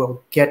who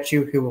will get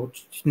you, who will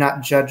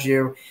not judge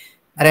you.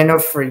 And I know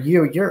for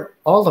you, you're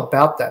all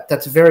about that.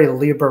 That's very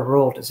Libra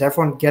ruled. Is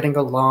everyone getting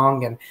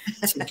along and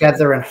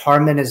together and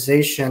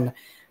harmonization?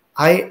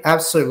 I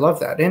absolutely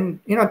love that. And,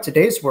 you know,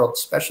 today's world,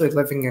 especially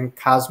living in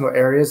Cosmo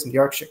areas, New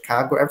York,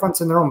 Chicago,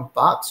 everyone's in their own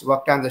box. You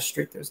walk down the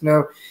street, there's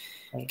no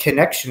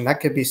connection.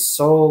 That could be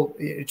soul,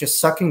 just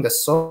sucking the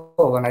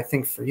soul. And I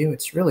think for you,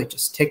 it's really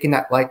just taking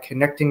that light,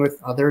 connecting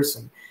with others,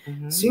 and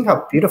seeing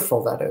how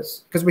beautiful that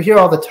is. Because we hear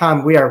all the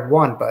time, we are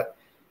one, but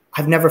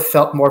I've never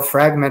felt more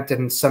fragmented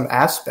in some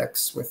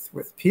aspects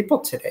with people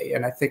today.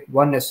 And I think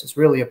oneness is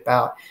really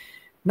about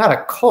not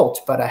a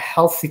cult, but a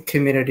healthy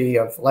community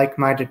of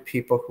like-minded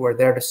people who are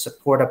there to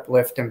support,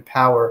 uplift,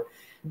 empower,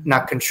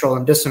 not control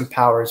and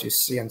disempower, as you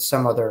see in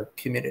some other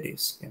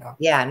communities, you know?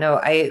 Yeah, no,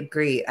 I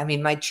agree. I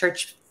mean, my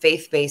church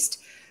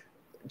faith-based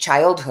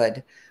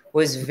childhood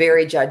was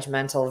very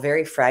judgmental,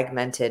 very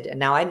fragmented. And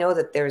now I know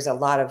that there's a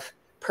lot of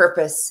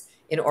purpose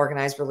in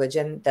organized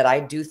religion, that I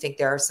do think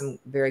there are some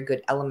very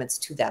good elements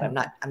to that. I'm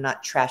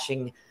not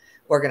trashing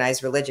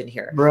organized religion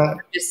here. Right. I'm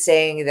just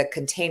saying the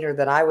container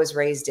that I was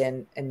raised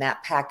in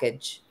that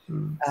package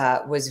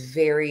was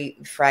very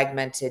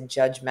fragmented,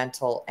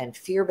 judgmental, and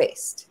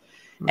fear-based.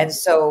 And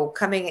so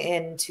coming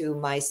into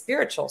my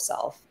spiritual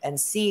self and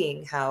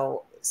seeing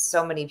how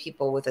so many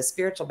people with a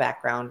spiritual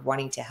background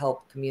wanting to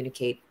help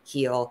communicate,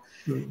 heal,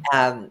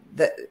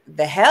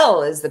 the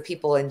hell is the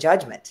people in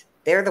judgment.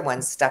 They're the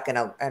ones stuck in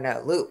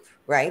a loop,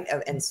 right?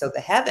 And so the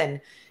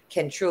heaven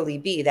can truly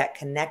be that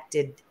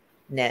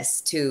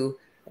connectedness to,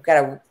 I've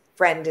got a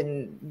friend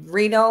in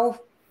Reno,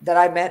 that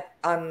I met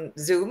on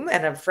Zoom,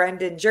 and a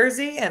friend in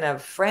Jersey, and a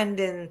friend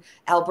in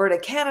Alberta,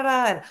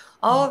 Canada, and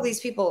all of these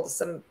people,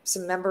 some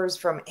members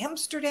from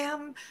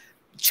Amsterdam,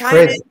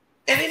 chime in.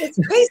 I mean, it's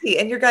crazy.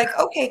 And you're like,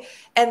 okay.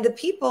 And the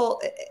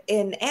people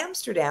in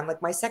Amsterdam,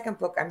 like my second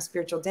book, I'm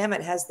Spiritual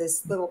Dammit, has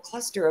this little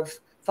cluster of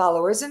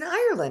followers in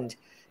Ireland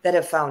that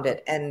have found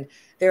it. And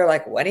they're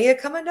like, when are you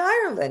coming to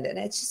Ireland? And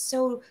it's just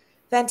so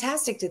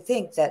fantastic to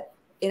think that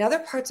in other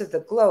parts of the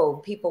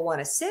globe, people want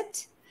to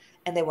sit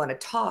and they want to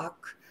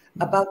talk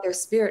about their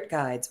spirit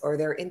guides or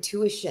their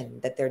intuition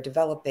that they're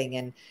developing,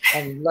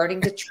 and learning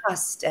to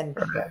trust, and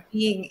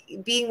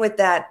being with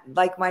that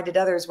like-minded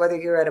others, whether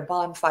you're at a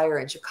bonfire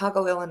in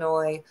Chicago,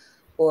 Illinois,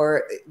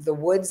 or the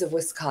woods of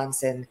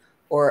Wisconsin,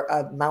 or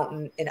a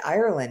mountain in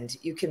Ireland.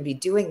 You can be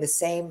doing the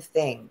same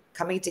thing,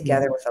 coming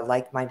together with a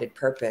like-minded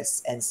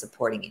purpose and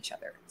supporting each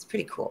other. It's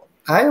pretty cool.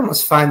 I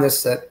almost find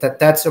this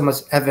that's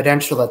almost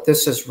evidential that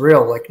this is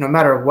real. Like, no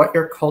matter what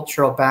your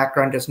cultural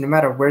background is, no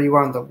matter where you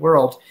are in the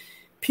world,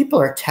 people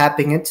are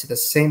tapping into the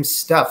same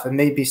stuff. It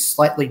may be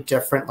slightly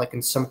different. Like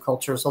in some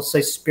cultures, they'll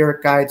say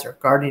spirit guides or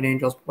guardian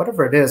angels,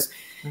 whatever it is.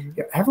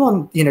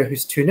 Everyone,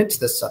 who's tuned into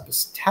this stuff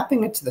is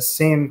tapping into the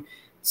same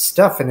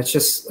stuff. And it's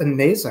just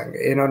amazing,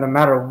 no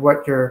matter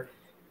what your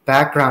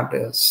background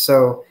is.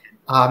 So,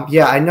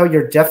 yeah, I know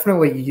you're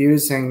definitely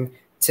using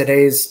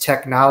today's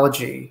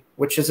technology,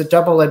 which is a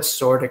double-edged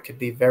sword. It could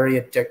be very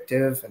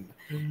addictive,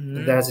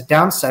 and that has a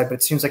downside, but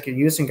it seems like you're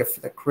using it for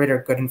the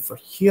greater good and for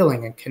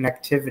healing and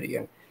connectivity.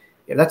 And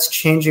that's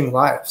changing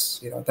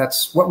lives.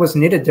 That's what was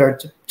needed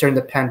during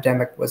the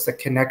pandemic, was the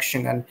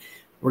connection. And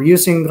we're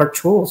using our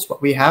tools,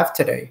 what we have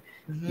today,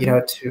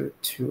 to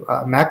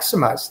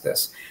maximize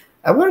this.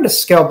 I wanted to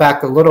scale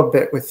back a little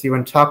bit with you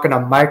and talk on a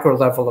micro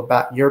level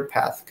about your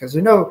path, because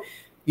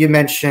you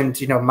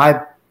mentioned,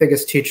 my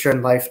biggest teacher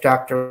in life,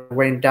 Dr.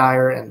 Wayne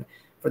Dyer. And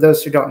for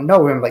those who don't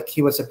know him, like,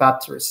 he was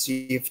about to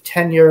receive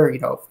tenure,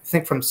 I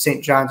think from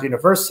St. John's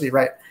University,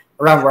 right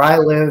around where I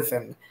live.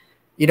 And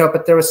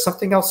but there was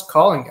something else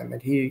calling him,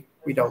 and he,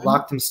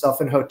 locked himself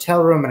in a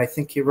hotel room, and I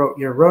think he wrote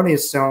Your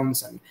Erroneous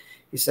Zones, and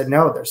he said,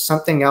 no, there's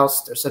something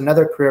else. There's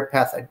another career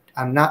path.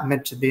 I'm not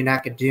meant to be in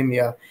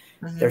academia.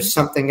 There's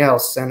something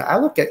else. And I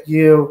look at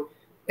you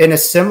in a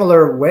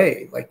similar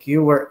way. Like,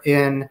 you were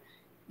in,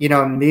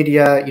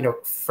 media,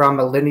 from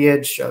a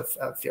lineage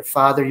of your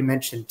father. You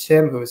mentioned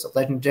Tim, who is a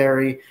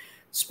legendary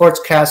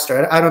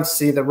sportscaster. I don't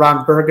see the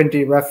Ron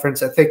Burgundy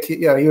reference. I think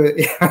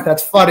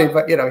that's funny,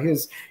 but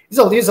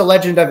he's a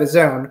legend of his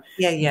own.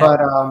 Yeah.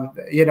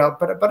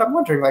 But I'm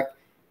wondering, like,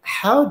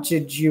 how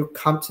did you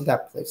come to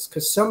that place?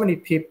 Because so many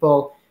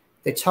people,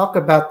 they talk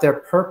about their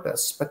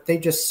purpose, but they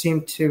just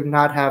seem to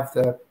not have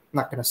the, I'm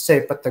not going to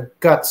say, but the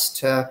guts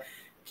to.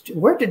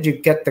 Where did you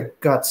get the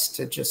guts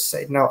to just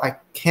say, no, I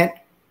can't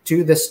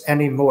do this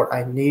anymore.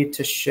 I need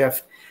to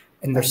shift,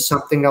 and there's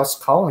something else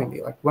calling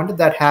me. Like, when did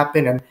that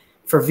happen? And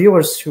for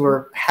viewers who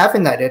are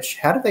having that itch,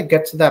 how did they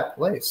get to that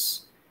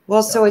place?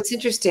 Well, so it's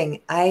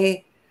interesting.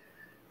 I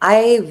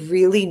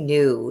really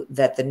knew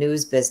that the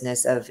news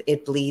business of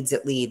it bleeds,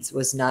 it leads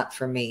was not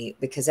for me,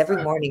 because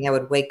every morning I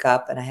would wake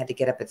up, and I had to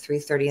get up at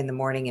 3:30 in the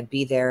morning and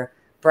be there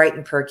bright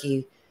and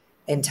perky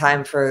in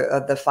time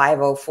for the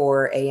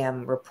 5:04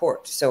 a.m.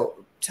 report.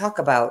 So talk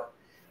about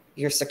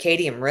your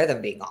circadian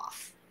rhythm being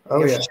off.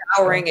 You're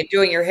showering and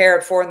doing your hair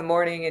at 4 in the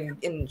morning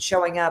and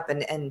showing up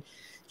and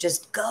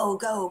just go,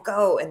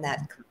 and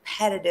that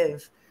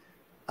competitive,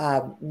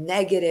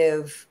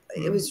 negative.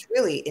 It was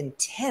really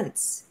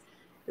intense.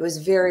 It was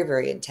very,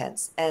 very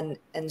intense. And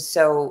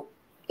so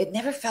it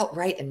never felt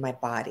right in my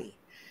body.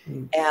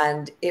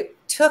 And it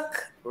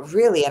took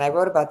really, and I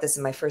wrote about this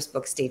in my first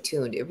book, Stay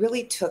Tuned. It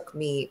really took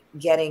me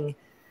getting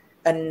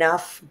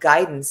enough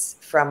guidance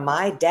from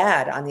my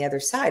dad on the other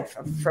side,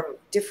 from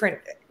different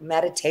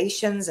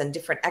meditations and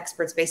different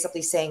experts,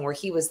 basically saying, where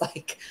he was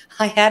like,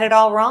 I had it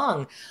all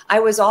wrong. I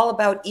was all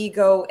about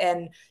ego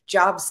and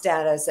job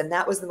status, and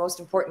that was the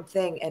most important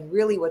thing. And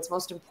really what's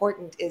most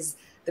important is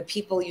the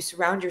people you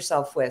surround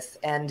yourself with.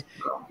 And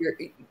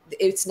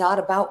it's not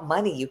about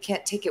money. You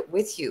can't take it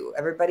with you.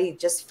 Everybody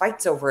just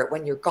fights over it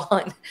when you're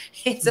gone.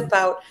 It's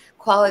about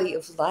quality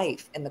of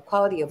life, and the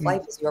quality of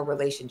life is your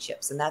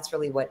relationships. And that's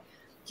really what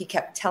he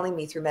kept telling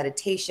me through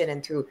meditation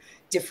and through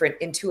different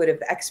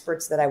intuitive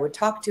experts that I would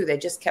talk to. They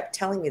just kept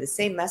telling me the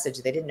same message.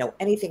 They didn't know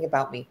anything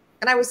about me.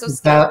 And I was so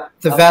scared.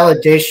 The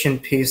validation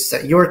piece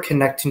that you were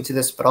connecting to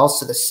this, but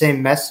also the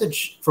same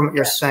message from what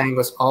you're saying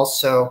was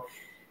also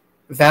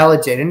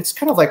validated. And it's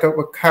kind of like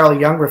what Carl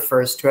Jung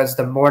refers to as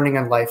the morning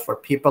in life, where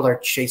people are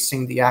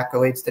chasing the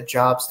accolades, the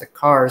jobs, the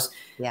cars.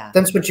 Yeah.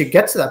 Then once you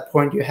get to that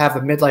point, you have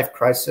a midlife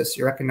crisis.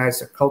 You recognize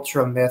the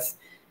cultural myth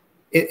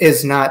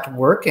is not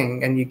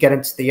working, and you get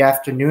into the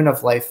afternoon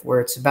of life, where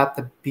it's about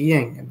the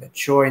being and the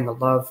joy and the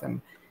love.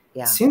 And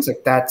it seems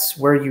like that's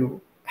where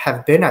you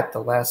have been at the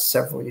last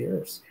several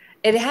years.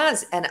 It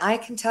has. And I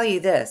can tell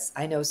you this,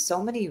 I know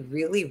so many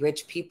really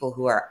rich people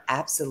who are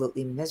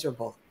absolutely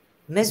miserable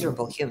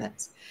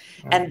humans.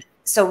 And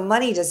so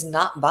money does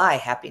not buy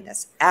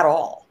happiness at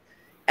all.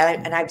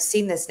 And I've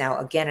seen this now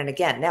again and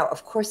again. Now,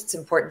 of course, it's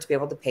important to be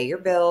able to pay your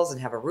bills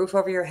and have a roof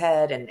over your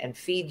head and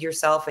feed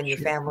yourself and your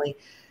family.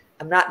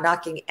 I'm not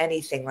knocking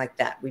anything like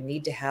that. We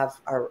need to have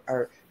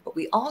but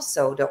we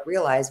also don't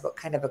realize what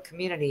kind of a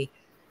community,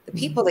 the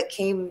people that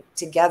came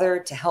together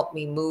to help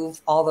me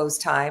move all those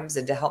times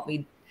and to help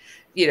me,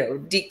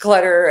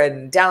 declutter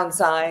and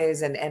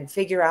downsize and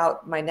figure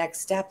out my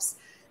next steps,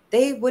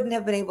 they wouldn't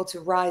have been able to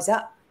rise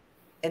up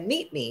and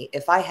meet me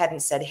if I hadn't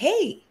said,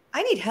 hey,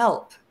 I need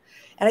help.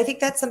 And I think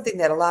that's something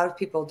that a lot of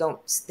people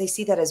they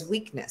see that as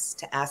weakness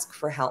to ask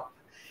for help.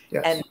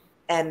 Yes.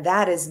 And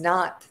that is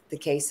not the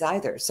case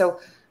either. So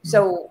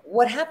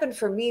what happened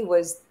for me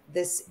was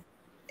this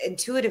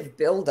intuitive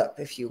buildup,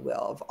 if you will,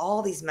 of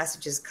all these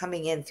messages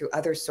coming in through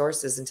other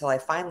sources until I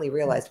finally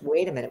realized,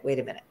 wait a minute.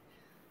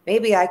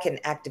 Maybe I can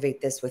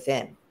activate this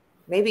within.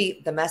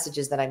 Maybe the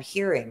messages that I'm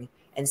hearing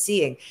and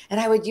seeing, and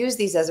I would use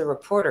these as a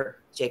reporter,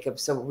 Jacob.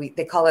 So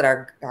they call it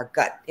our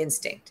gut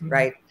instinct,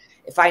 right?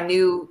 If I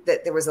knew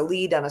that there was a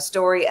lead on a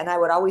story, and I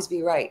would always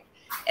be right.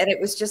 And it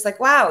was just like,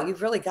 wow,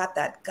 you've really got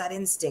that gut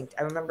instinct.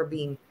 I remember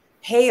being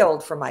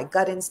hailed for my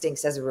gut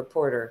instincts as a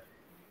reporter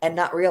and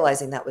not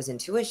realizing that was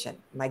intuition.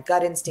 My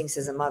gut instincts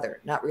as a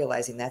mother, not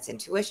realizing that's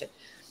intuition.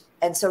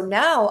 And so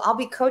now I'll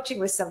be coaching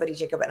with somebody,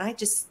 Jacob, and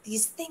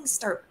these things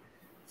start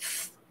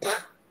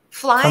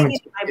flying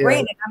into my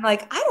brain. And I'm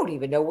like, I don't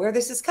even know where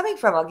this is coming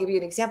from. I'll give you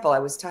an example. I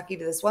was talking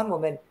to this one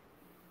woman,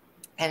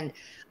 and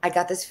I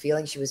got this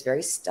feeling she was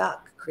very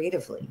stuck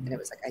creatively. And it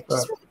was like, I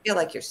just really feel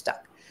like you're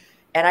stuck.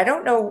 And I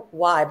don't know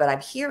why, but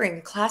I'm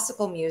hearing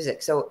classical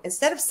music. So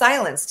instead of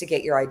silence to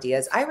get your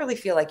ideas, I really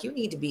feel like you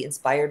need to be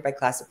inspired by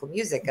classical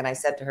music. And I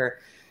said to her,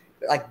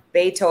 like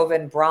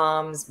Beethoven,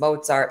 Brahms,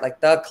 Mozart, like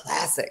the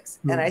classics.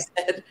 And I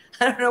said,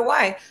 I don't know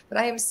why, but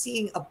I am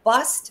seeing a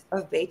bust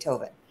of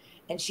Beethoven.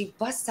 And she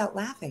busts out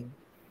laughing.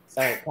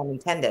 Sorry, pun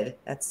intended.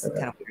 That's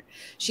kind of weird.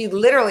 She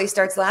literally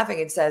starts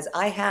laughing and says,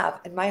 I have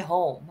in my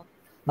home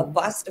a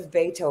bust of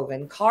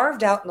Beethoven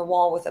carved out in the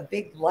wall with a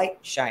big light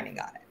shining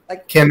on it.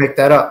 Like, can't make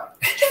that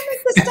up. Can't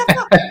make this stuff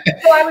up.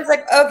 So I was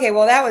like, okay,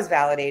 well, that was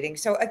validating.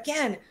 So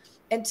again,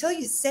 until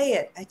you say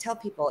it, I tell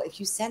people, if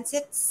you sense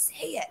it,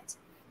 say it.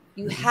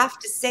 You have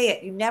to say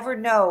it. You never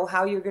know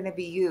how you're going to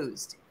be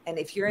used. And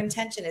if your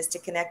intention is to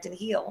connect and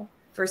heal,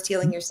 first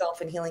healing yourself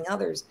and healing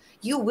others,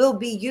 you will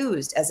be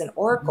used as an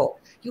oracle.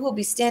 You will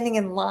be standing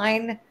in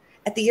line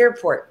at the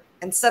airport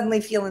and suddenly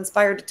feel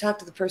inspired to talk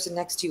to the person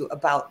next to you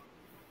about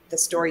the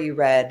story you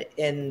read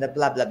in the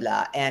blah, blah,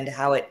 blah, and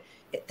how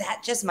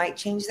that just might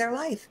change their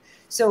life.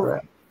 So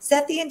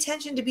set the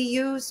intention to be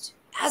used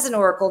as an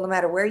oracle, no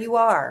matter where you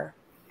are,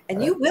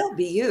 and you will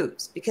be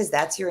used because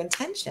that's your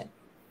intention,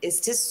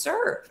 is to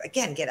serve.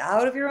 Again, get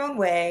out of your own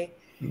way.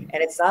 And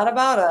it's not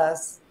about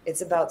us.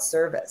 It's about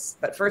service.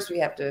 But first we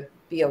have to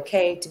be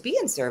okay to be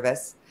in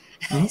service.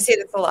 I say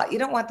this a lot. You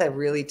don't want the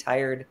really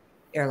tired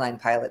airline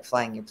pilot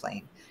flying your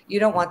plane. You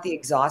don't want the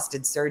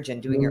exhausted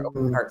surgeon doing your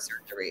open heart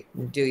surgery.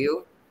 Do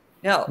you?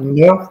 No.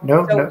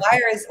 So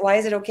why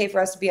is it okay for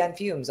us to be on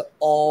fumes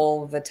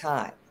all the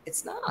time?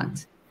 It's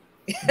not.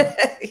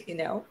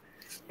 No,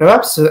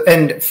 absolutely.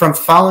 And from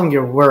following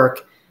your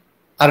work,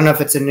 I don't know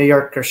if it's a New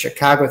York or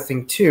Chicago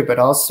thing too, but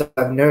also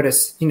I've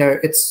noticed,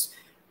 it's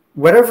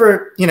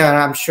whatever, and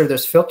I'm sure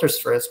there's filters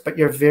for this, but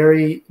you're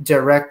very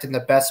direct in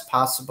the best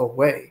possible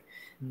way.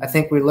 I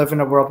think we live in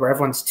a world where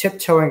everyone's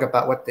tiptoeing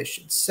about what they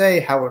should say,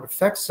 how it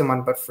affects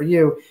someone. But for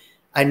you,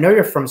 I know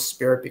you're from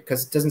spirit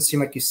because it doesn't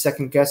seem like you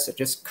second guess. It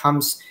just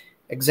comes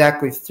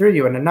exactly through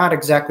you, and not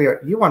exactly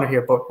what you want to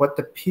hear, but what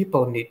the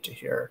people need to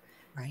hear.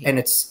 Right. And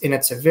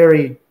it's a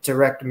very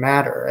direct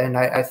matter. And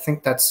I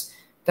think that's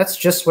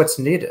just what's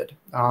needed.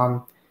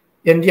 And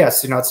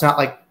yes, it's not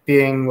like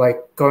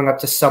going up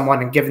to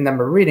someone and giving them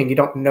a reading. You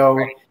don't know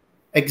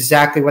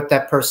exactly what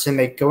that person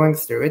may be going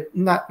through. It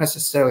not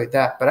necessarily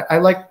that, but I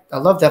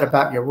love that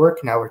about your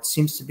work now, where it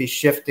seems to be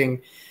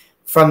shifting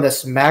from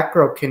this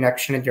macro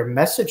connection in your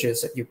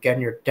messages that you get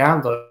in your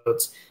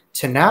downloads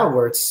to now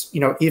where it's,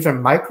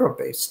 even micro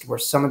based, where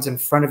someone's in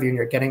front of you and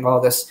you're getting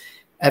all this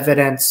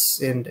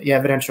evidence and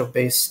evidential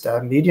based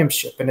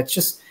mediumship. And it's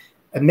just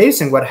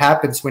amazing what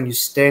happens when you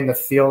stay in the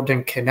field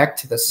and connect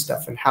to this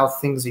stuff and how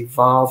things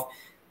evolve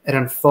and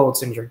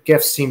unfolds. And your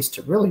gift seems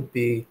to really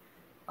be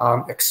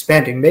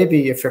expanding.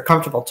 Maybe if you're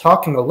comfortable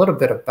talking a little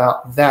bit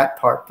about that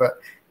part, but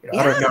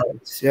I don't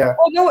know.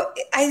 Well, no,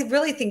 I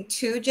really think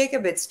too,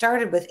 Jacob, it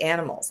started with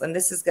animals, and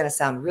this is going to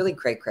sound really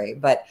cray-cray,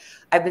 but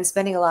I've been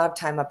spending a lot of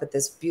time up at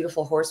this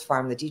beautiful horse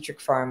farm, the Dietrich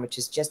Farm, which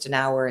is just an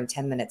hour and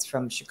 10 minutes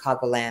from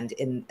Chicagoland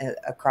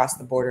across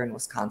the border in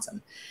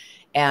Wisconsin.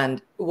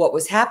 And what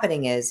was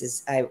happening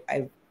is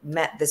I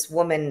met this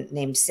woman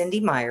named Cindy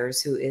Myers,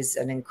 who is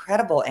an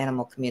incredible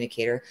animal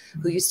communicator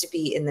who used to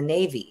be in the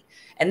Navy.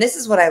 And this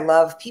is what I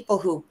love, people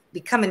who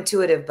become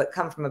intuitive but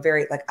come from a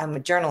very, I'm a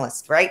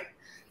journalist, right?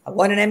 I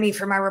won an Emmy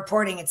for my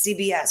reporting at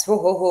CBS. Whoa,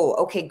 whoa, whoa.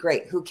 Okay,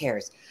 great. Who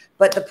cares?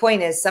 But the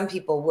point is, some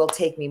people will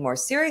take me more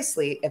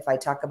seriously if I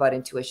talk about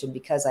intuition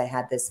because I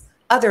had this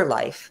other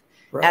life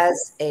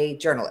as a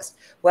journalist.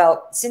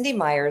 Well, Cindy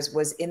Myers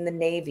was in the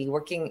Navy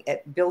working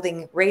at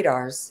building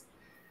radars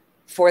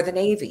for the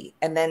Navy,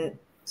 and then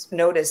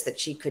noticed that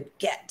she could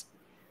get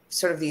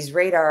sort of these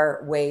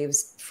radar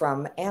waves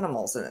from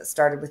animals, and it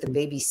started with a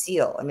baby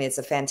seal. I mean, it's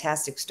a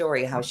fantastic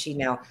story how she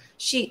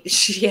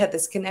had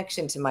this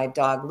connection to my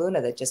dog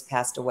Luna that just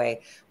passed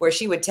away, where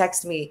she would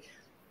text me,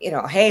 you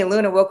know, hey,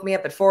 Luna woke me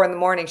up at 4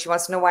 a.m. She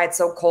wants to know why it's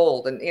so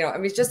cold. And, you know, I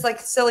mean, it's just like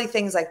silly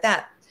things like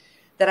that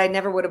I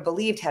never would have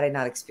believed had I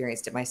not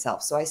experienced it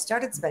myself. So I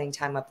started spending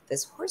time up at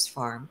this horse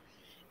farm,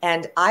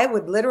 and I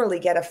would literally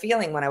get a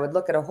feeling when I would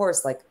look at a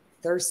horse like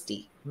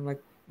thirsty. I'm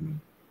like,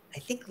 I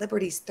think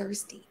Liberty's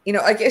thirsty. You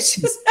know, like it's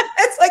just,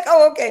 it's like,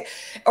 oh, okay.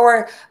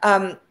 Or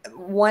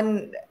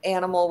one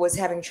animal was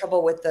having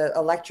trouble with the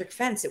electric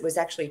fence. It was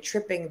actually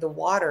tripping the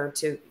water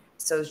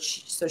so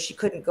she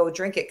couldn't go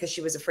drink it because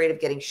she was afraid of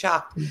getting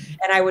shocked.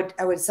 And I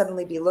would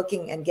suddenly be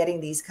looking and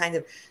getting these kinds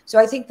of, so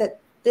I think that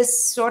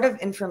this sort of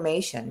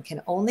information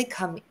can only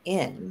come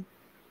in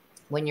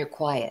when you're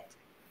quiet.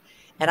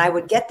 And I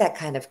would get that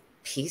kind of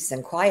peace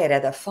and quiet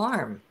at a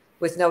farm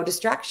with no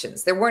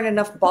distractions. There weren't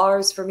enough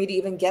bars for me to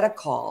even get a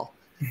call,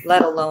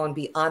 let alone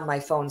be on my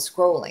phone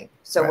scrolling.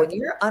 So when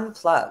you're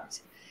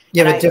unplugged,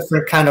 you have a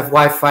different kind of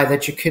Wi-Fi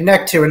that you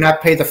connect to and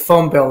not pay the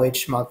phone bill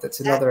each month. It's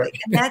another. And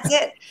that's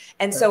it.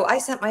 And so I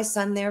sent my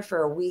son there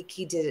for a week.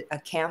 He did a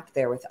camp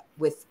there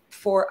with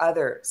 4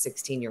 other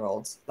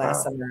 16-year-olds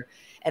last summer.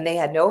 And they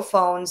had no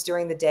phones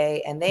during the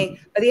day. And by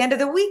the end of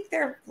the week,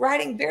 they're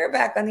riding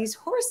bareback on these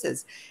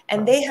horses.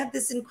 And they had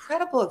this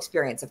incredible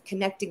experience of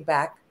connecting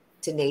back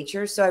to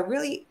nature. So I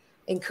really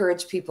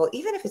encourage people,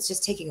 even if it's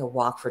just taking a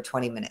walk for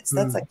 20 minutes,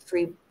 that's like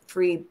free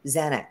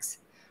Xanax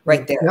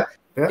right there.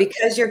 Yeah.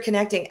 Because you're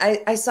connecting.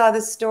 I saw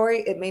this story.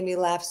 It made me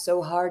laugh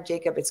so hard,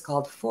 Jacob. It's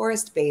called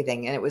Forest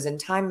Bathing, and it was in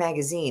Time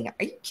magazine.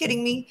 Are you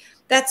kidding me?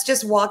 That's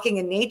just walking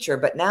in nature.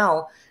 But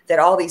now that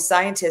all these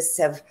scientists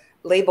have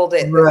labeled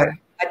it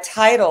a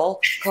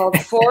title called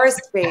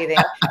Forest Bathing,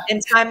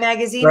 and Time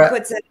magazine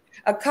puts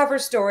a cover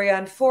story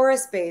on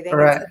forest bathing,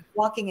 and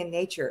walking in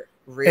nature.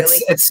 Really?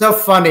 It's so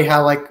funny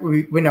how like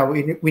we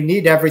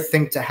need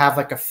everything to have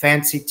like a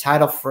fancy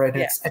title for it.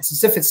 It's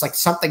as if it's like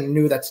something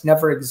new that's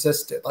never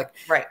existed, like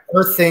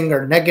earthing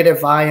or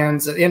negative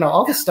ions. You know,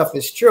 all this stuff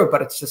is true,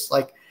 but it's just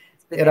like,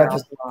 you know,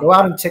 just go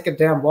out and take a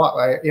damn walk.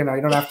 You know,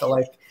 you don't have to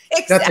like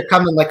not to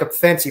come in like a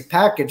fancy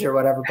package or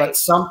whatever. But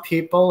some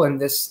people in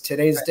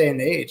today's day and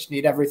age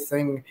need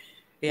everything,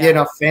 you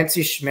know,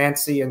 fancy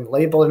schmancy and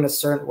labeled in a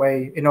certain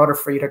way in order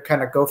for you to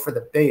kind of go for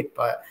the bait.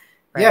 But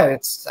yeah,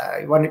 it's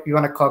you want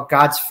to call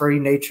God's free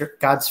nature,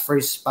 God's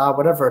free spa,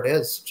 whatever it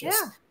is.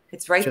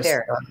 It's right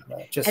there.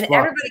 And walk.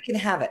 Everybody can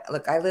have it.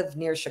 Look, I live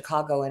near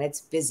Chicago and it's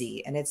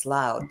busy and it's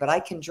loud, but I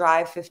can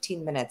drive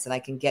 15 minutes and I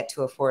can get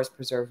to a forest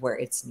preserve where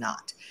it's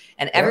not.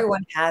 And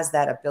everyone has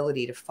that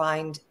ability to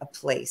find a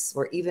place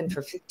where even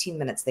for 15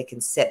 minutes they can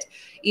sit,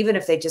 even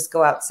if they just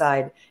go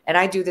outside. And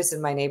I do this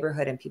in my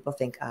neighborhood and people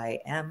think I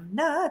am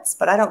nuts,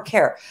 but I don't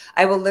care.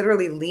 I will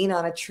literally lean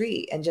on a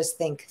tree and just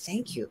think,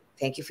 thank you.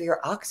 Thank you for your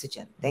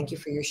oxygen. Thank you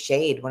for your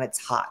shade when it's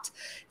hot.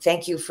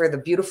 Thank you for the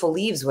beautiful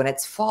leaves when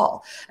it's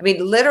fall. I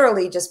mean,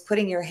 literally just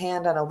putting your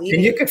hand on a leaf.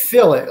 And you could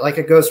feel it. Like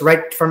it goes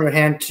right from your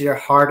hand to your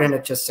heart and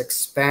it just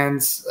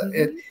expands.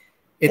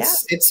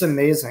 It's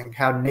amazing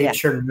how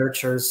nature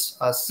nurtures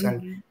us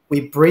and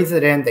we breathe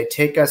it in, they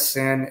take us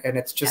in, and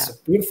it's just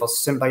a beautiful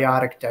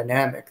symbiotic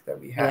dynamic that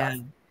we have.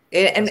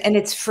 And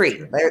it's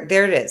free.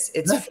 There it is.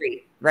 It's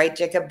free. Right,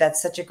 Jacob?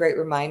 That's such a great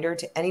reminder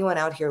to anyone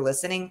out here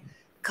listening.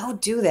 Go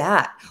do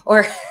that.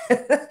 Or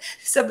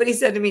somebody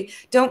said to me,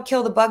 don't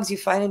kill the bugs you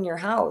find in your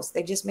house.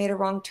 They just made a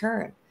wrong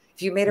turn.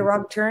 If you made a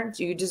wrong turn,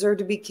 do you deserve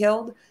to be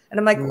killed? And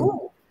I'm like,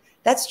 ooh,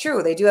 that's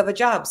true. They do have a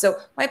job. So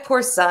my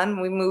poor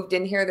son, we moved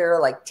in here. There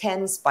are like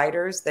 10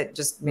 spiders that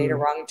just made a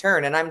wrong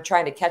turn. And I'm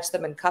trying to catch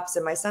them in cups.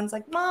 And my son's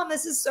like, Mom,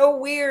 this is so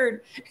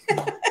weird.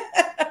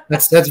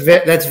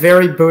 That's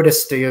very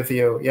Buddhist-y of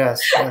you. Yes.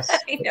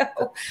 I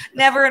know.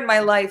 Never in my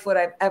life would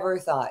I've ever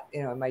thought,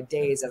 you know, in my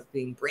days of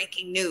being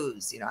breaking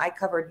news, you know, I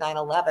covered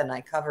 9/11.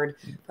 I covered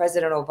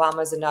President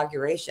Obama's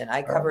inauguration.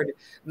 I covered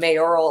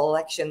mayoral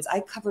elections. I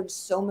covered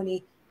so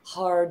many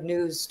hard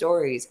news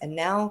stories. And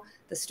now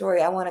the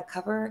story I want to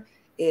cover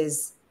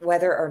is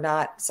whether or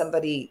not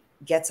somebody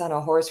gets on a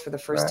horse for the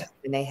first time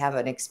and they have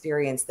an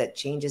experience that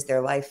changes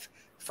their life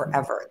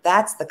forever.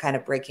 That's the kind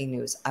of breaking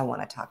news I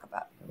want to talk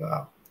about.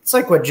 Wow. It's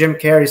like what Jim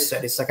Carrey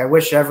said. He's like, I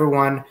wish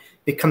everyone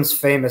becomes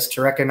famous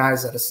to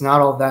recognize that it's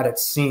not all that it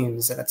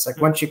seems. And it's like,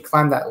 once you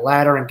climb that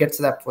ladder and get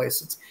to that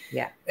place,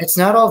 it's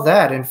not all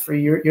that. And for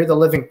you're the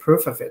living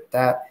proof of it,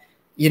 that,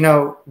 you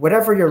know,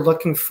 whatever you're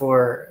looking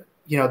for,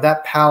 you know,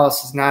 that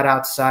palace is not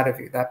outside of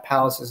you. That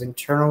palace is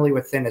internally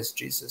within, as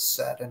Jesus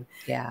said. And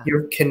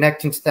you're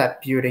connecting to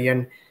that beauty.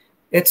 And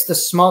it's the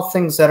small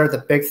things that are the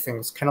big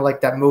things, kind of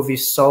like that movie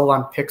Soul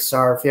on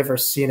Pixar. If you've ever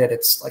seen it,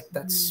 it's like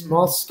that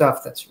small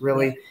stuff that's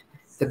really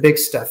the big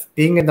stuff,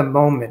 being in the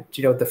moment,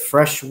 you know, the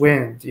fresh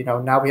wind, you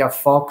know, now we have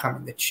fall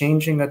coming, the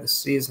changing of the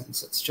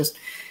seasons. It's just,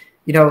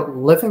 you know,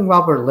 living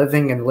while we're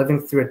living and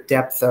living through a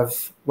depth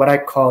of what I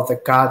call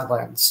the God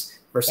lens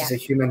versus a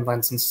human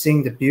lens and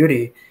seeing the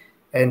beauty.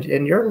 And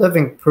you're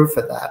living proof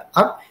of that.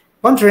 I'm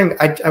wondering,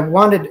 I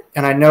wanted,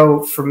 and I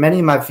know for many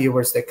of my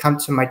viewers, they come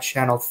to my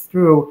channel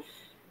through,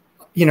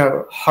 you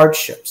know,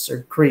 hardships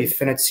or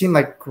grief. And it seemed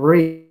like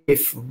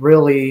grief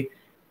really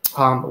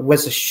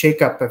was a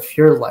shakeup of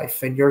your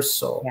life and your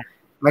soul. Yeah.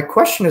 My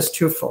question is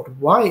twofold.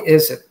 Why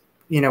is it,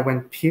 you know,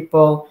 when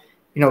people,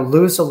 you know,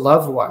 lose a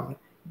loved one,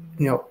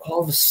 you know,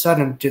 all of a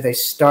sudden do they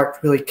start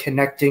really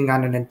connecting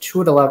on an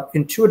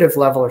intuitive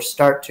level or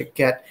start to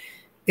get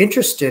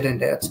interested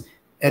in it?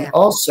 And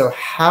also,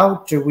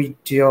 how do we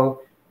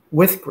deal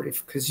with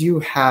grief? Because you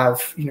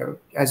have, you know,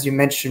 as you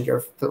mentioned,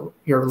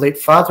 your late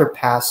father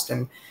passed,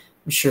 and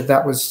I'm sure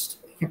that was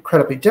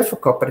incredibly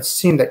difficult, but it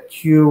seemed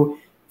that you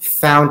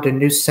found a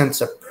new sense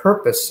of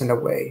purpose in a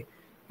way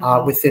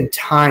within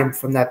time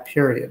from that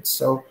period.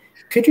 So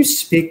could you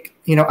speak,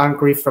 you know, on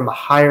grief from a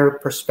higher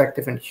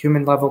perspective and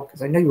human level?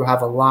 Because I know you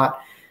have a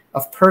lot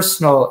of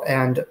personal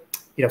and,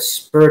 you know,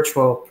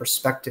 spiritual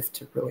perspective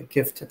to really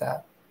give to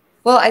that.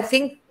 Well, I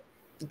think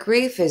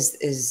grief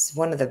is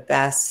one of the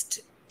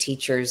best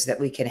teachers that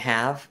we can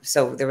have.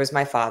 So there was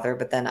my father,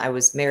 but then I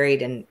was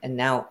married and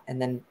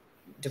then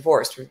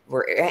divorced.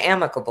 We're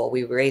amicable.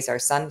 We raised our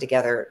son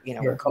together, you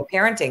know, we're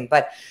co-parenting,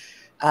 but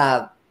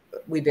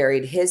we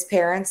buried his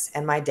parents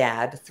and my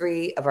dad,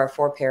 3 of our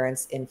 4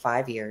 parents in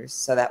 5 years.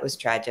 So that was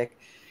tragic.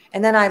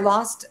 And then I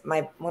lost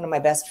one of my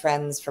best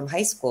friends from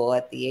high school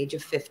at the age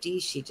of 50.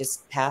 She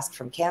just passed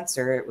from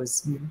cancer. It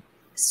was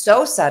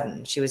so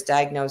sudden. She was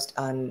diagnosed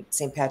on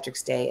St.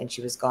 Patrick's Day and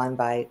she was gone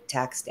by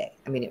tax day.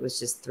 I mean, it was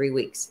just 3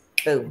 weeks,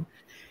 boom.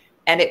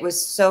 And it was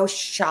so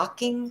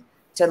shocking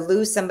to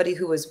lose somebody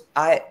who was,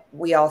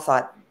 we all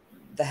thought,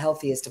 the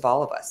healthiest of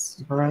all of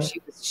us. Right.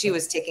 She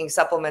was taking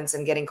supplements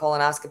and getting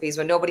colonoscopies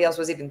when nobody else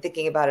was even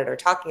thinking about it or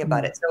talking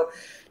about it. So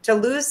to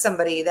lose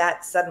somebody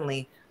that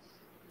suddenly,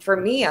 for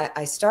me,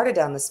 I started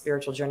down the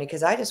spiritual journey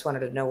because I just wanted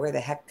to know where the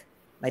heck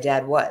my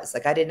dad was.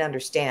 Like, I didn't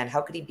understand. How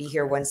could he be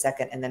here 1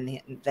 second and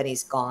then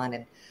he's gone?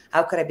 And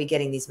how could I be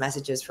getting these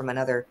messages from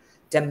another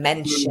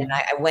dimension?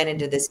 I went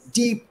into this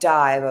deep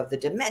dive of the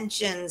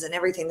dimensions and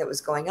everything that was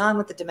going on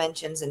with the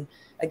dimensions. And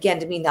again,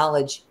 to me,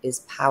 knowledge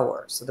is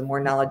power. So the more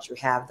knowledge you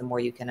have, the more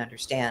you can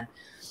understand.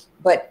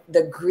 But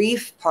the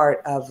grief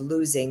part of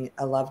losing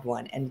a loved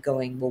one and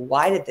going, well,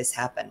 why did this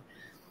happen?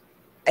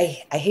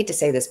 I hate to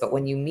say this, but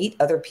when you meet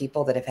other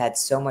people that have had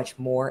so much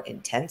more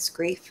intense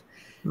grief,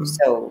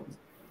 so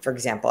for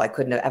example, I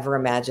couldn't have ever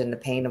imagined the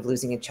pain of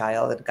losing a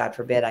child, and God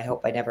forbid, I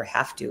hope I never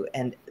have to.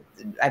 And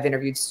I've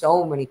interviewed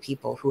so many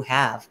people who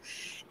have,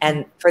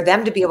 and for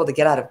them to be able to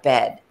get out of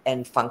bed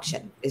and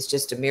function is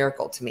just a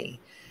miracle to me.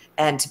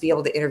 And to be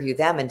able to interview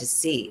them and to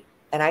see,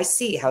 and I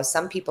see how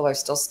some people are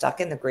still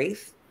stuck in the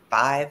grief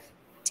 5,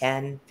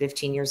 10,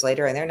 15 years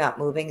later, and they're not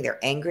moving. They're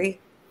angry,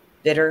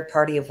 bitter,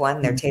 party of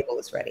one, their table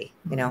is ready,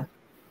 you know?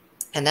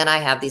 And then I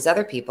have these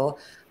other people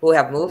who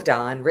have moved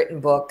on, written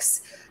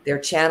books, they're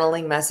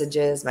channeling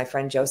messages. My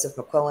friend Joseph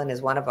McQuillan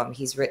is one of them.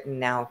 He's written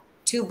now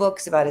 2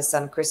 books about his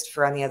son,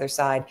 Christopher, on the other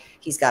side.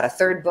 He's got a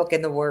 3rd book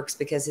in the works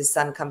because his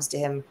son comes to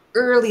him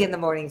early in the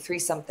morning, 3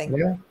 something.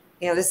 Yeah.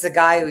 You know, this is a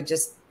guy who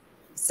just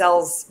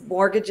sells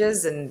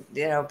mortgages and,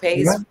 you know,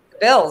 pays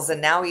bills.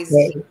 And now he's...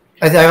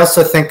 I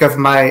also think of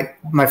my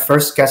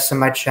first guest on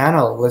my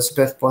channel,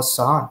 Elizabeth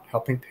Boisson,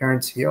 helping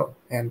parents heal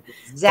and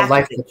the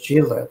life that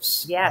she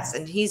lives. Yes,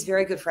 and he's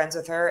very good friends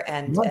with her,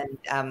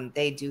 and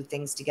they do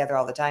things together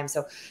all the time.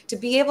 So to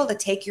be able to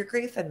take your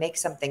grief and make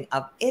something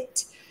of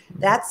it,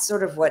 that's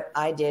sort of what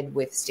I did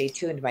with Stay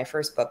Tuned. My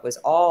first book was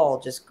all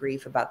just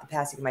grief about the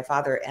passing of my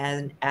father,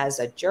 and as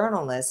a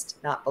journalist,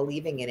 not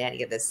believing in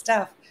any of this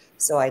stuff,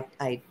 so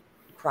I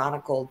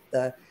chronicled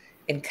the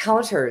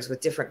encounters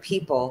with different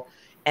people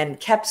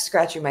and kept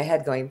scratching my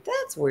head going,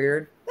 that's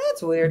weird.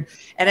 That's weird.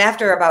 And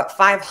after about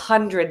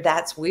 500,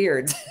 that's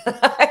weird.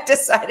 I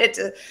decided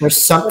to. There's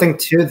something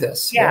to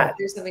this. Yeah,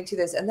 there's something to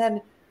this. And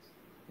then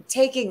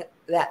taking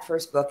that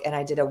first book, and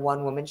I did a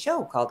 1-woman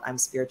show called I'm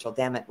Spiritual,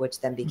 Dammit, which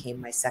then became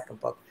my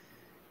 2nd book,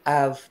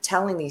 of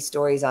telling these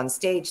stories on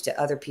stage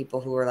to other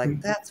people who were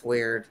like, that's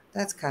weird.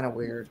 That's kind of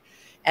weird.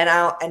 And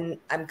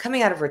I'm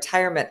coming out of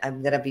retirement.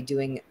 I'm going to be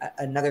doing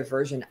another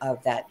version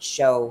of that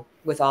show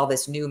with all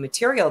this new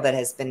material that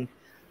has been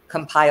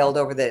compiled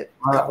over the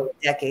couple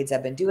of decades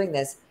I've been doing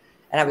this.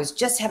 And I was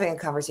just having a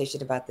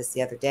conversation about this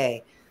the other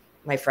day.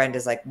 My friend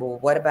is like, well,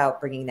 what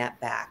about bringing that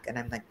back? And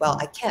I'm like, well,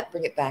 I can't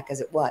bring it back as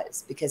it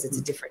was because it's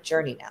a different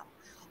journey now.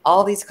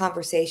 All these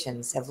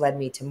conversations have led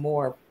me to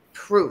more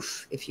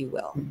proof, if you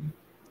will,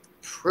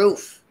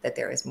 proof that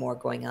there is more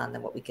going on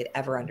than what we could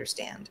ever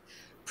understand,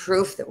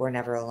 proof that we're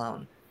never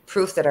alone,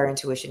 proof that our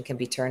intuition can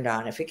be turned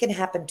on. If it can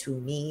happen to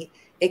me,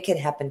 it can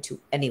happen to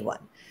anyone,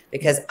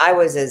 because I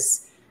was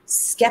as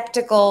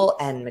skeptical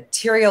and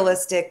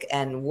materialistic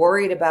and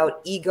worried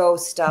about ego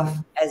stuff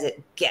as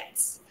it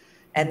gets.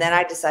 And then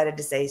I decided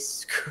to say,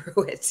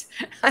 screw it.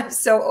 I'm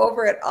so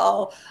over it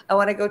all. I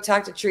want to go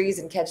talk to trees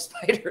and catch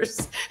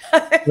spiders.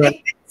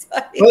 Right.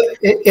 Well,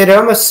 it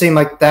almost seemed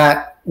like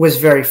that was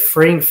very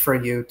freeing for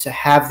you to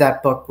have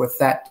that book with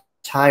that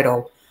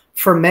title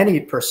for many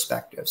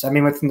perspectives. I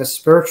mean, within the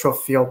spiritual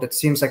field, it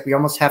seems like we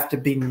almost have to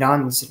be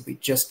nuns and we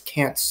just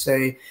can't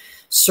say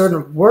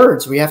certain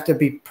words. We have to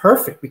be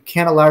perfect. We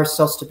can't allow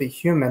ourselves to be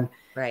human.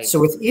 Right. So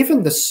with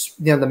even this,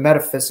 the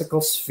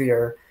metaphysical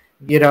sphere,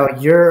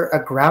 you're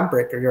a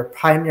groundbreaker. You're a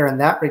pioneer in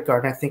that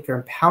regard. And I think you're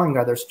empowering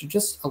others to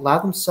just allow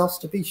themselves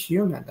to be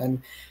human.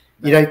 And,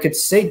 you could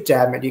say,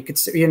 damn it. You could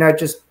say,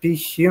 just be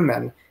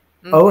human,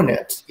 own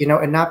it,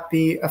 and not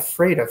be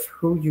afraid of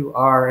who you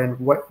are and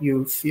what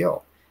you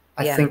feel.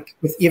 I think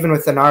even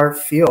within our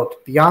field,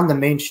 beyond the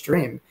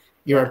mainstream,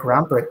 you're a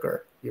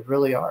groundbreaker. You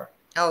really are.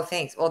 Oh,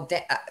 thanks. Well,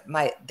 they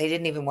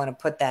didn't even want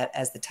to put that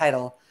as the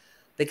title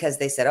because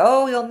they said,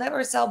 "Oh, you'll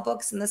never sell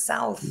books in the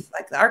South.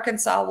 Like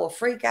Arkansas will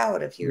freak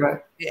out if you." Right.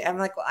 I'm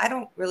like, well, I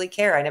don't really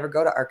care. I never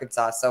go to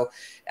Arkansas, so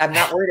I'm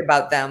not worried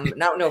about them.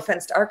 No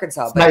offense to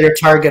Arkansas, it's not your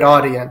target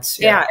audience.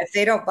 Yeah, if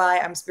they don't buy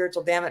 "I'm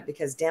Spiritual Dammit"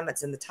 because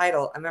 "Dammit's" in the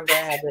title. I remember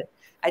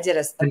I did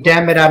a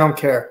damn it, I don't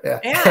care. Yeah,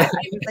 I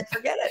was like,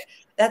 forget it.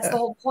 That's the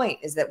whole point,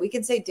 is that we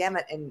can say "damn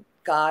it" and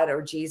God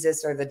or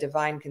Jesus or the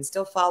divine can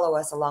still follow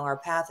us along our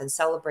path and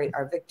celebrate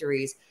our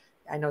victories.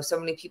 I know so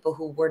many people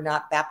who were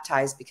not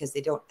baptized because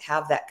they don't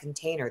have that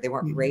container. They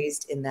weren't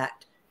raised in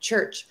that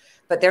church,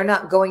 but they're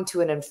not going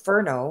to an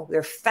inferno.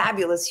 They're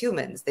fabulous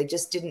humans. They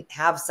just didn't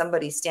have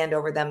somebody stand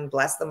over them,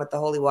 bless them with the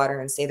holy water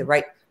and say the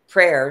right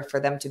prayer for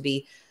them to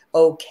be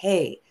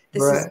okay.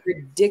 This is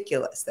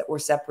ridiculous that we're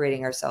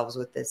separating ourselves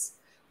with this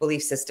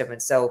belief system.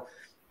 And so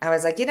I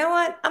was like, you know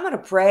what? I'm going to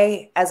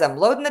pray as I'm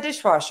loading the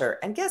dishwasher.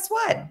 And guess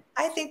what?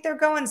 I think they're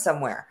going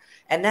somewhere.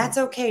 And that's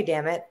okay,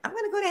 damn it. I'm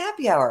going to go to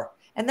happy hour.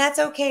 And that's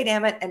okay,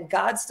 damn it. And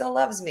God still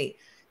loves me.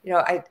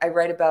 I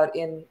write about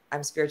in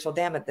 "I'm Spiritual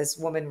Dammit," this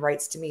woman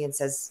writes to me and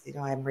says,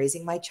 I'm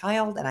raising my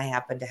child and I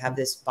happen to have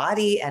this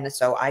body. And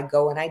so I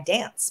go and I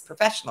dance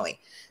professionally.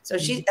 So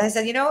I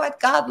said, you know what?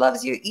 God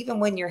loves you even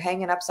when you're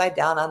hanging upside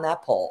down on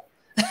that pole.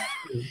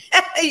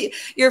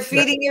 You're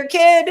feeding your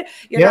kid.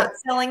 You're not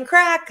selling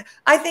crack.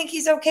 I think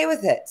he's okay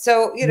with it.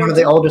 So, one of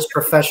the oldest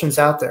professions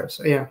out there.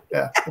 So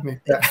I mean,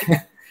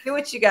 do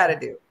what you got to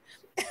do.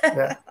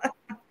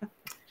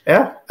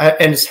 And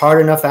it's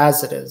hard enough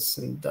as it is.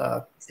 And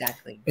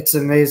exactly, it's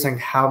amazing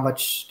how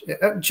much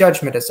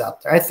judgment is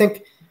out there. I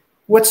think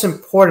what's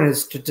important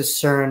is to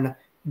discern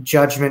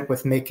judgment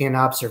with making an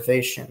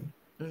observation.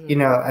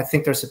 I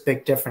think there's a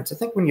big difference. I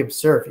think when you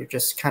observe, you're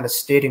just kind of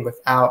stating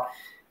without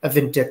a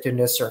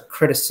vindictiveness or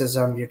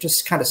criticism. You're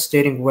just kind of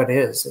stating what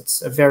is.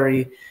 It's a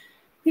very,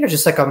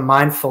 just like a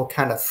mindful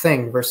kind of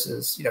thing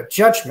versus,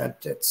 judgment.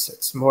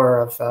 It's more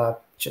of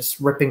just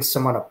ripping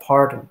someone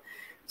apart and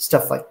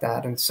stuff like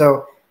that. And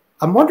so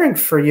I'm wondering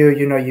for you,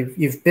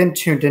 you've been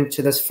tuned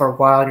into this for a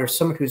while, and you're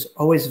someone who's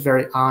always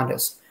very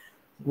honest.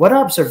 What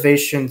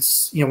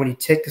observations, when you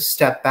take a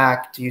step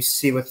back, do you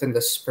see within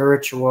the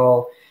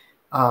spiritual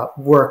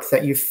work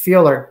that you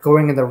feel are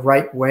going in the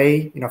right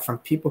way, from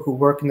people who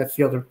work in the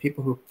field and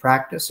people who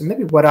practice? And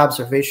maybe what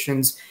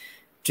observations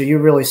do you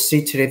really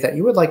see today that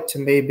you would like to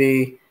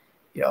maybe,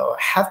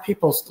 have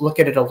people look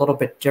at it a little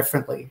bit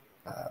differently?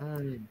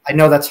 I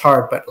know that's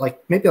hard, but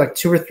maybe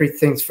 2 or 3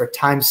 things for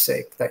time's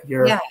sake that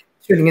you're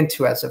tuning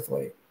into as of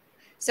late.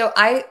 So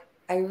I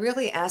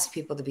really ask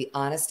people to be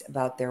honest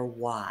about their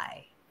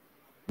why.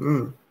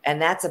 And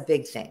that's a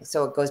big thing.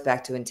 So it goes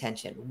back to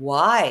intention.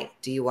 Why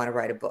do you want to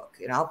write a book?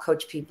 I'll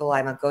coach people.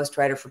 I'm a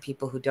ghostwriter for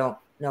people who don't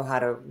know how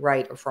to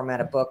write or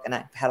format a book. And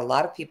I've had a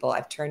lot of people,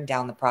 I've turned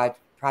down the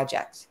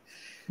project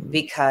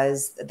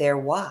because their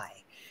why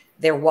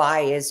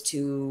is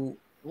to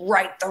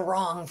right the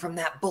wrong from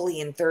that bully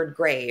in 3rd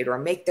grade or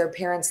make their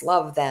parents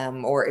love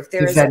them. Or if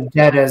there's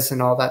vendettas and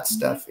all that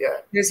stuff. Yeah.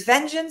 There's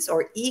vengeance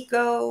or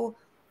ego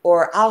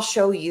or I'll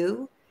show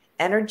you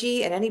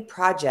energy in any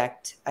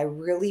project. I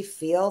really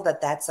feel that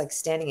that's like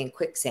standing in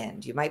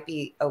quicksand. You might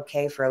be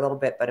okay for a little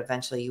bit, but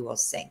eventually you will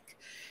sink.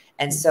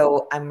 And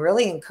so I'm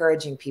really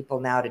encouraging people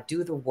now to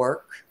do the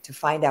work to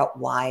find out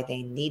why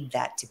they need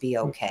that to be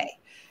okay.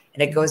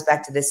 And it goes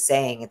back to this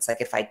saying, it's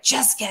like, if I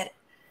just get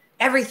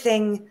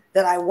everything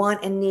that I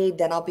want and need,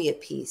 then I'll be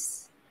at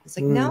peace. It's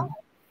like, no,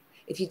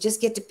 if you just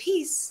get to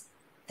peace,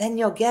 then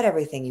you'll get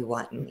everything you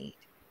want and need.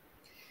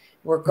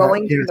 We're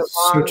going through the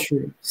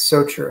wrong.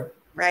 So true.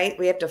 Right?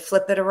 We have to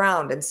flip it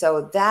around. And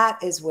so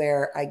that is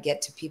where I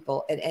get to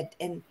people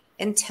and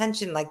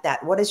intention like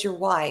that. What is your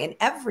why in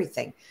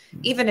everything?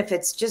 Even if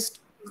it's just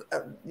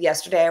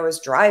yesterday I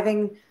was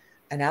driving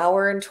an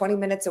hour and 20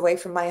 minutes away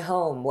from my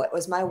home. What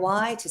was my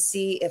why? To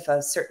see if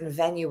a certain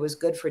venue was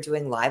good for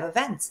doing live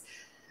events.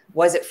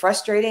 Was it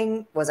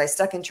frustrating? Was I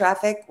stuck in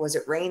traffic? Was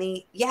it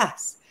rainy?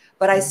 Yes.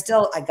 But I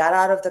got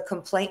out of the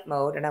complaint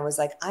mode and I was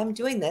like, I'm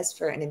doing this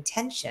for an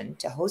intention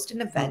to host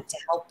an event to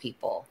help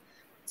people.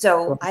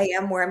 So I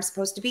am where I'm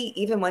supposed to be,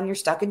 even when you're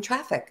stuck in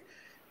traffic.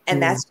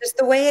 And that's just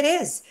the way it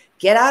is.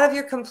 Get out of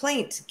your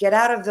complaint. Get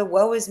out of the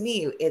woe is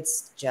me.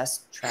 It's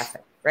just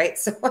traffic, right?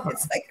 So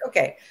it's like,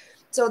 okay.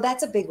 So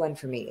that's a big one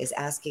for me, is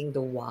asking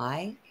the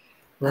why.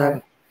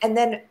 Right. And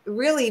then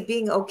really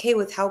being okay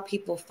with how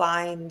people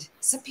find,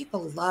 some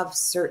people love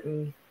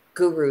certain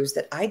gurus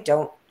that I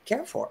don't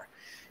care for.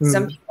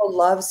 Some people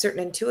love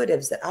certain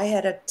intuitives that I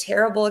had a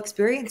terrible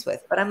experience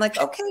with, but I'm like,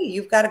 okay,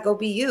 you've got to go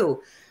be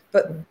you.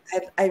 But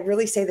I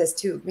really say this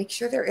too, make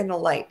sure they're in the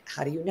light.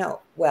 How do you know?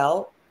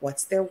 Well,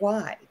 what's their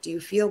why? Do you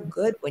feel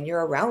good when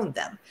you're around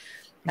them?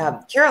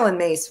 Carolyn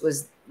Mace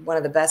was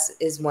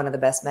is one of the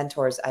best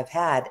mentors I've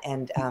had.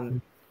 And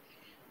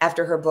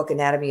after her book,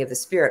 Anatomy of the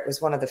Spirit,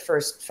 was one of the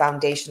first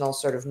foundational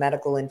sort of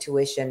medical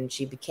intuition.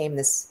 She became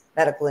this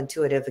medical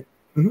intuitive,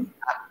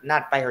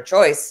 not by her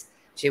choice.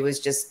 She was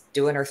just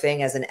doing her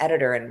thing as an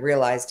editor and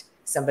realized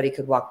somebody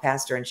could walk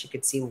past her and she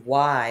could see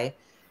why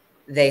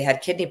they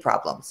had kidney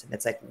problems. And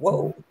it's like,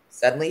 whoa,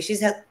 suddenly she's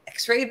had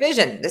x-ray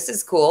vision. This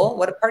is cool.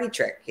 What a party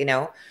trick, you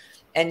know?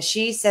 And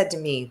she said to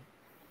me,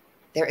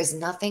 there is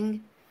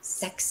nothing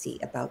sexy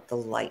about the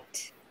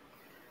light.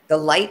 The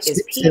light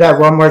is peace. Say that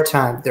one more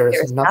time. There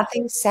is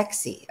nothing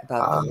sexy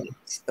about the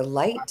light. The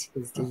light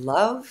is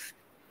love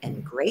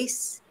and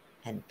grace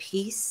and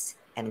peace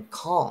and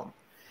calm.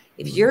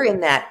 If you're in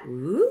that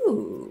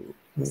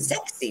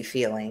sexy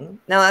feeling,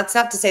 now that's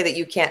not to say that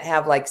you can't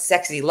have like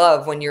sexy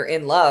love when you're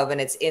in love and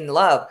it's in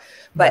love,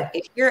 but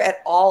if you're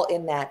at all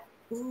in that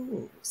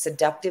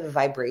seductive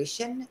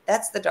vibration,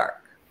 that's the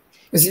dark.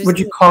 Would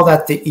you call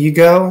that the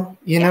ego?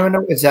 You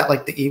know, is that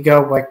like the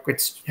ego, like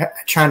it's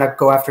trying to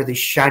go after these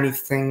shiny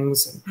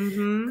things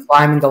and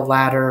climbing the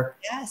ladder?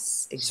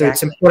 Yes, exactly. So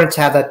it's important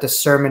to have that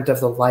discernment of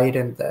the light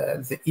and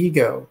the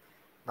ego.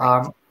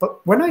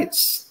 But when I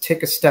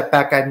take a step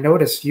back, I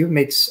notice you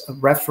make a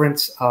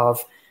reference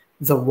of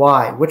the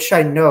why, which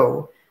I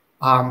know,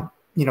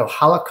 you know,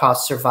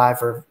 Holocaust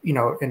survivor, you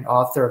know, and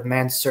author of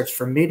Man's Search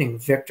for Meaning,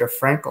 Viktor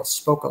Frankl,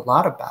 spoke a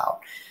lot about,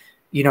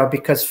 you know,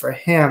 because for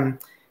him,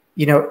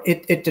 you know,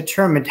 it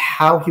determined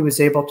how he was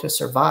able to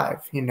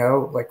survive, you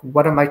know, like,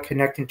 what am I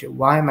connecting to?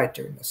 Why am I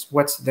doing this?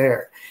 What's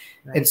there?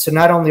 Right. And so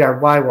not only our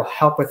why will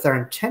help with our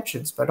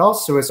intentions, but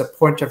also as a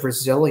point of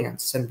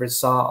resilience and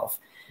resolve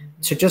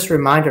to just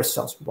remind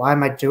ourselves, why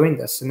am I doing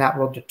this? And that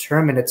will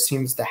determine, it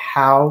seems, the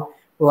how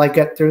will I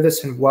get through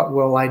this and what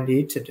will I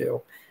need to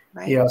do?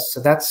 Right. You know, so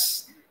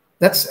that's,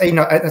 you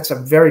know, that's a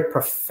very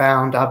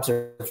profound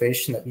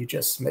observation that you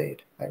just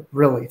made. I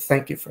really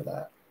thank you for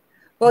that.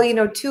 Well, you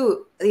know,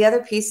 too, the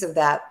other piece of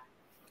that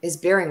is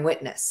bearing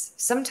witness.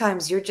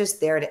 Sometimes you're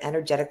just there to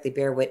energetically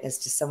bear witness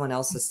to someone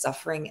else's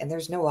suffering, and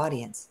there's no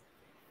audience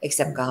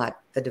except God,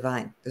 the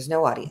divine. There's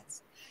no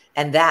audience.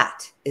 And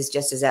that is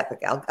just as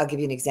epic. I'll give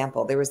you an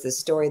example. There was this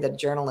story that a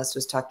journalist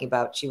was talking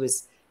about. She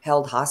was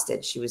held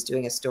hostage. She was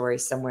doing a story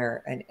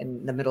somewhere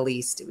in the Middle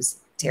East. It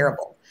was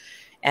terrible.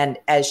 And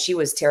as she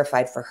was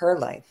terrified for her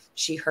life,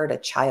 she heard a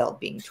child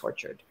being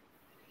tortured.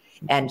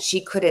 And she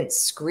couldn't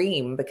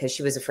scream because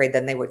she was afraid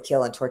then they would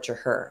kill and torture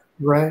her.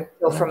 Right.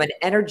 So from an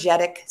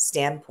energetic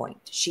standpoint,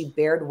 she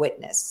bared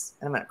witness,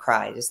 and I'm going to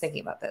cry just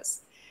thinking about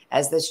this,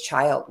 as this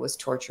child was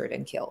tortured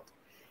and killed.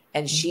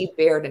 And she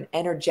bared an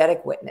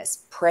energetic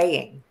witness,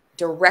 praying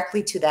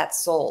directly to that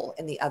soul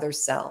in the other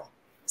cell,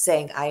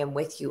 saying, I am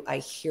with you, I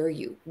hear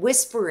you,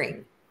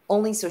 whispering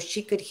only so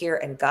she could hear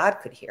and God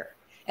could hear.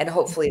 And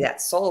hopefully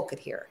that soul could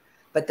hear.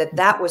 But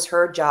that was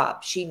her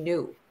job. She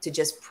knew to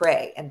just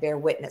pray and bear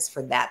witness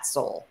for that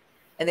soul.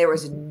 And there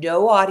was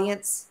no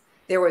audience.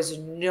 There was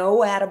no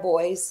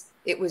attaboys.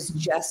 It was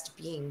just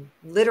being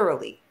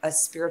literally a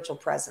spiritual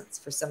presence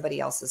for somebody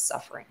else's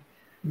suffering.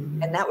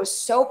 And that was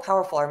so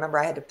powerful. I remember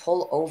I had to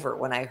pull over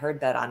when I heard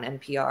that on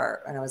NPR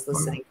and I was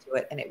listening to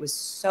it. And it was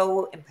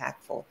so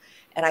impactful.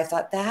 And I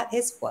thought, that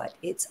is what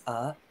it's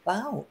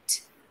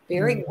about.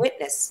 Bearing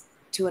witness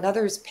to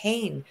another's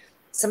pain.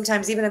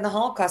 Sometimes even in the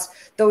Holocaust,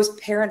 those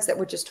parents that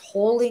were just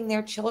holding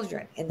their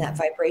children in that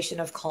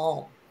vibration of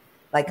calm,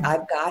 like,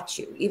 I've got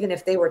you, even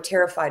if they were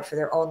terrified for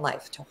their own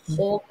life, to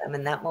hold them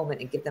in that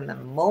moment and give them a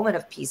moment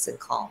of peace and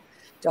calm,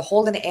 to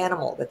hold an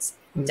animal that's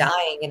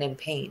dying and in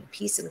pain,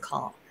 peace and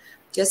calm,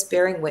 just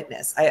bearing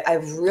witness.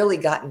 I've really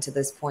gotten to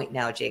this point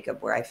now,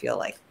 Jacob, where I feel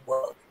like,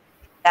 whoa,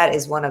 that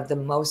is one of the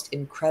most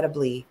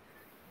incredibly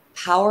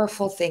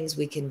powerful things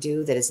we can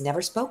do that is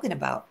never spoken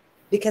about.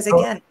 Because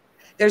again,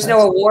 there's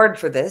no award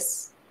for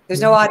this.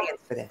 There's no audience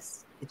for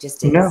this. It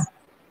just is. No.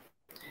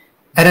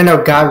 I don't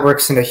know, God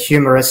works in a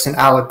humorous and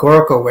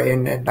allegorical way.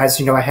 And as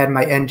you know, I had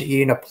my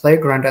NDE in a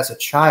playground as a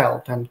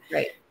child. And,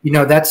 you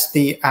know, that's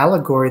the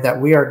allegory that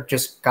we are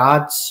just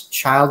God's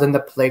child in the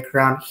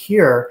playground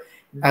here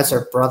as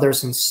our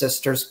brothers and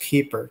sisters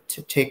keeper,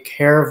 to take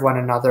care of one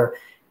another,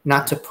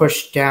 not to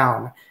push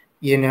down,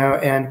 you know,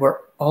 and we're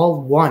all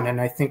one.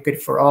 And I think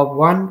if we're all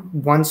one,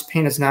 one's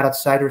pain is not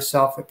outside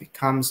yourself. It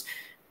becomes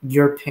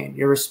your pain,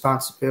 your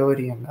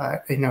responsibility. And,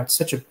 you know, it's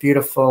such a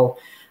beautiful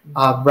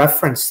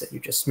reference that you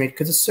just made,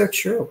 because it's so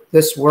true.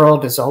 This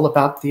world is all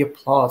about the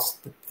applause,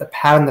 the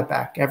pat on the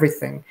back,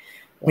 everything.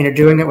 When you're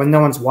doing it when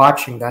no one's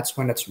watching, that's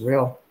when it's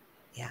real.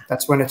 Yeah.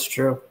 That's when it's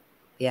true.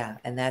 Yeah.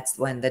 And that's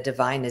when the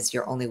divine is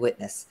your only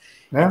witness.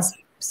 Yeah.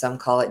 Some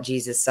call it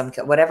Jesus,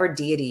 whatever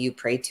deity you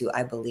pray to,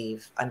 I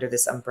believe, under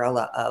this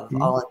umbrella of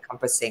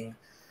all-encompassing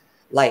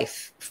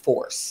life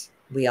force.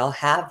 we all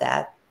have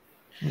that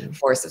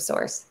force of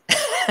source.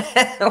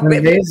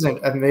 Amazing,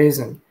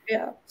 amazing.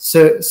 Yeah.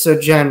 So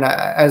Jen,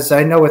 as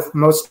I know with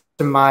most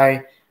of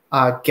my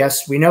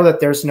guests, we know that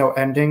there's no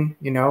ending,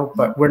 you know,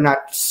 but we're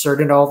not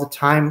certain all the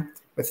time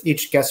with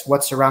each guest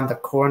what's around the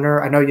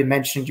corner. I know you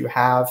mentioned you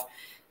have,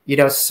 you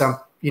know, some,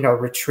 you know,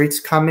 retreats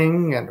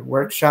coming and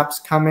workshops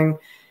coming,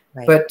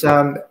 Right. but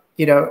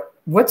you know,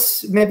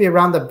 what's maybe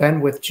around the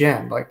bend with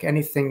Jen? Like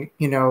anything,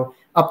 you know,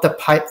 up the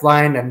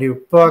pipeline, a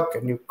new book,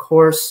 a new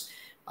course,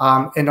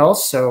 and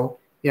also,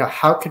 you know,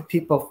 how could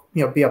people,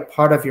 you know, be a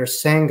part of your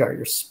Sangha,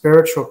 your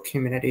spiritual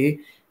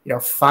community? You know,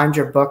 find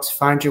your books,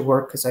 find your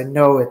work, because I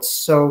know it's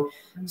so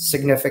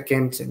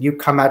significant. And you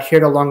come out here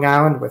to Long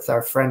Island with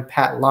our friend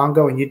Pat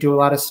Longo, and you do a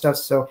lot of stuff.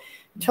 So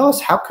tell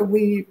us, how could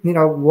we, you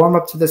know, warm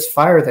up to this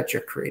fire that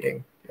you're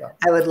creating? Yeah.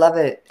 I would love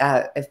it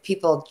if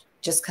people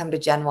just come to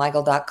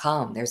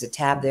jenweigel.com. There's a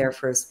tab there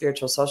for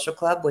Spiritual Social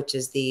Club, which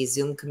is the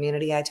Zoom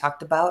community I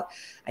talked about.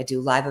 I do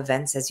live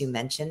events, as you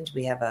mentioned.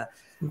 We have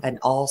an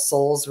All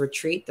Souls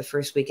retreat the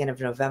first weekend of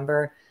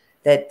November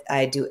that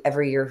I do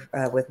every year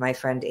with my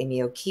friend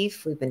Amy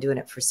O'Keefe. We've been doing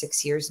it for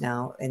 6 years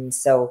now. And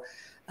so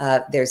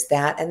there's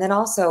that. And then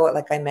also,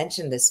 like I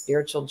mentioned, the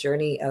spiritual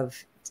journey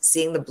of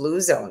seeing the blue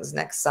zones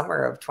next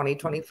summer of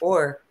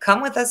 2024.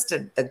 Come with us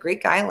to the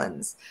Greek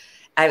islands.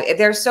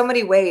 There's so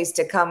many ways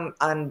to come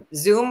on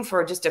Zoom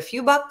for just a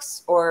few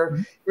bucks, or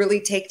really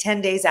take 10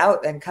 days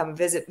out and come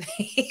visit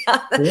me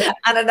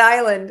on an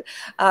island.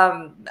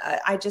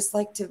 I just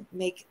like to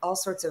make all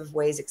sorts of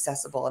ways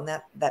accessible. And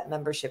that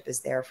membership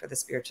is there for the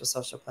Spiritual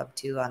Social Club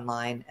too,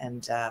 online.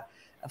 And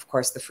of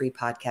course, the free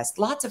podcast,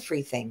 lots of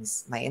free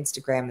things. My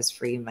Instagram is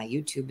free. My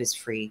YouTube is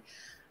free.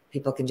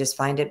 People can just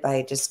find it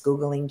by just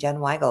Googling Jen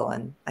Weigel.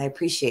 And I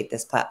appreciate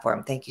this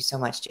platform. Thank you so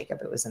much,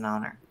 Jacob. It was an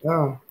honor.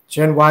 Oh,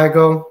 Jen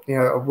Weigel, you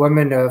know, a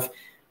woman of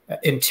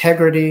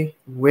integrity,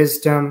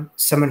 wisdom,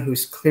 someone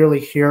who's clearly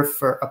here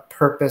for a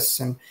purpose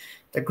and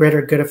the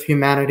greater good of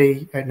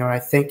humanity. I know I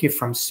thank you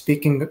from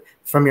speaking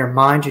from your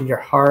mind and your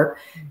heart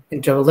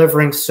and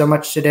delivering so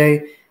much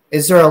today.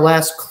 Is there a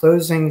last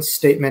closing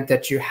statement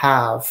that you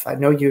have? I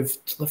know you've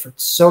delivered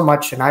so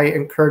much, and I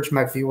encourage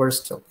my viewers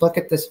to look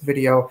at this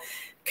video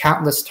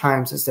countless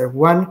times. Is there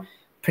one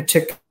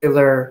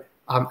particular,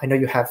 I know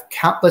you have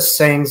countless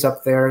sayings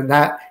up there in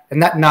that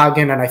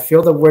noggin, and I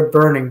feel the wood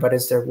burning, but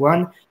is there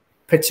one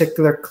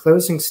particular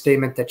closing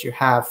statement that you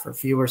have for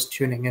viewers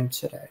tuning in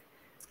today?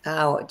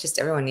 Oh, just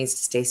everyone needs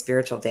to stay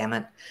spiritual, damn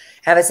it.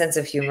 Have a sense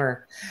of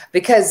humor.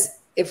 Because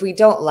if we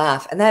don't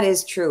laugh, and that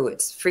is true,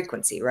 it's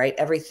frequency, right?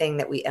 Everything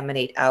that we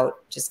emanate out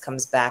just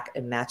comes back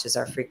and matches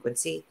our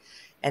frequency.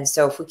 And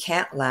so if we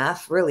can't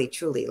laugh, really,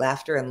 truly,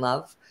 laughter and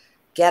love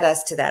get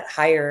us to that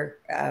higher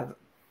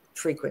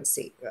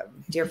frequency. A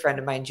dear friend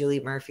of mine, Julie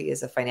Murphy,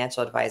 is a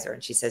financial advisor,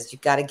 and she says, you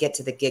got to get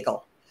to the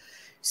giggle.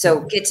 So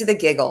get to the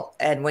giggle.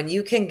 And when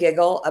you can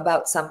giggle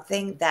about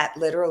something that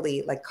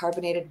literally, like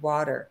carbonated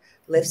water,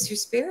 lifts your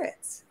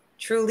spirits,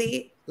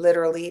 truly,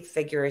 literally,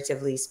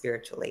 figuratively,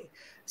 spiritually.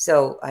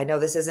 So I know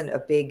this isn't a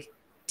big,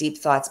 deep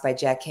thoughts by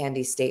Jack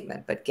Candy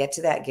statement, but get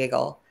to that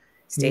giggle,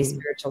 stay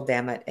spiritual,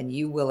 damn it, and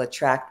you will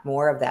attract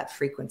more of that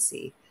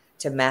frequency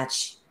to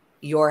match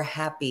your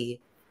happy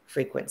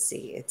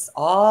frequency. It's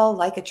all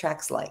like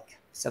attracts like.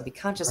 So be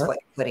conscious of what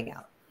you're putting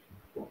out.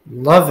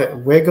 Love it.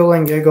 Wiggle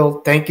and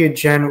giggle. Thank you,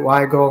 Jen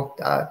Weigel.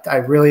 I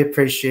really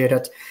appreciate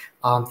it.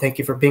 Thank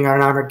you for being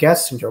our honored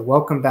guest, and you're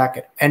welcome back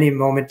at any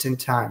moment in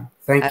time.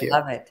 Thank you. I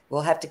love it.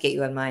 We'll have to get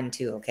you on mine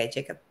too. Okay,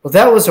 Jacob? Well,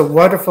 that was a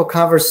wonderful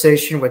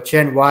conversation with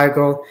Jen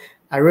Weigel.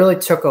 I really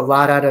took a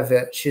lot out of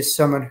it. She's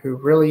someone who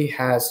really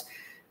has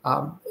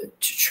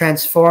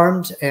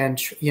transformed and,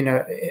 you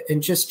know,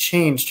 and just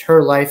changed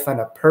her life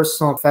on a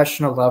personal,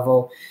 professional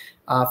level,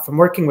 from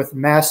working with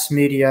mass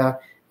media,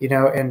 you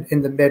know, and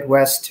in the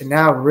Midwest, to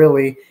now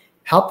really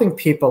helping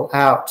people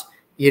out,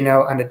 you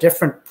know, on a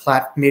different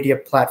media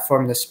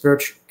platform, the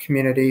spiritual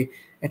community.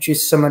 And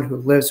she's someone who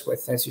lives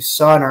with, as you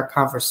saw in our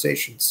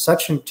conversation,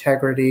 such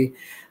integrity.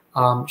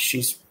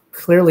 She's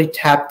clearly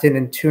tapped in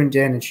and tuned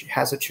in, and she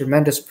has a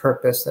tremendous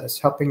purpose that is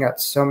helping out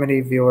so many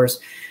viewers.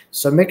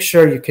 So make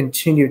sure you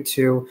continue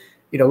to,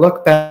 you know,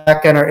 look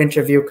back on our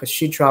interview, because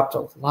she dropped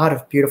a lot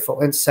of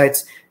beautiful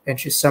insights, and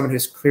she's someone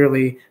who's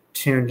clearly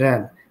tuned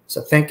in.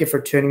 So thank you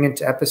for tuning in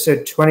to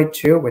episode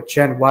 22 with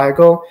Jen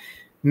Weigel.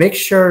 Make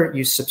sure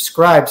you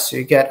subscribe so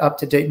you get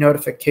up-to-date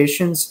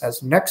notifications,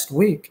 as next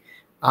week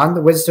on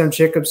the Wisdom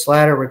Jacob's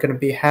Ladder, we're going to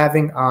be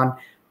having on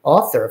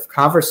author of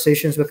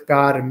Conversations with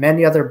God and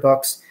many other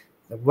books,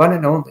 the one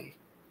and only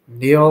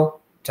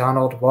Neil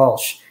Donald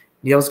Walsh.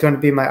 Neil's going to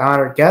be my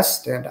honored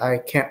guest, and I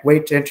can't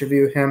wait to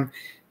interview him.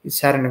 He's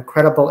had an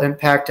incredible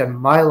impact on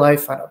my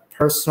life on a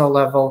personal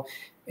level,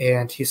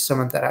 and he's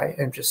someone that I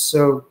am just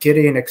so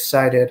giddy and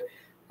excited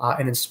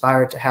and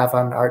inspired to have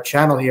on our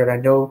channel here. And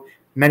I know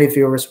many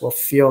viewers will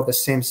feel the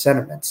same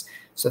sentiments.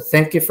 So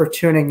thank you for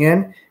tuning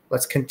in.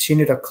 Let's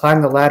continue to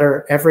climb the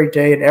ladder every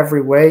day in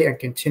every way, and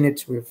continue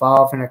to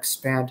evolve and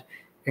expand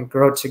and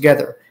grow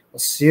together. We'll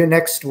see you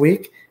next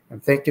week,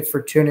 and thank you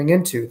for tuning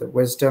into the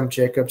Wisdom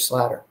Jacob's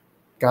Ladder.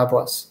 God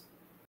bless.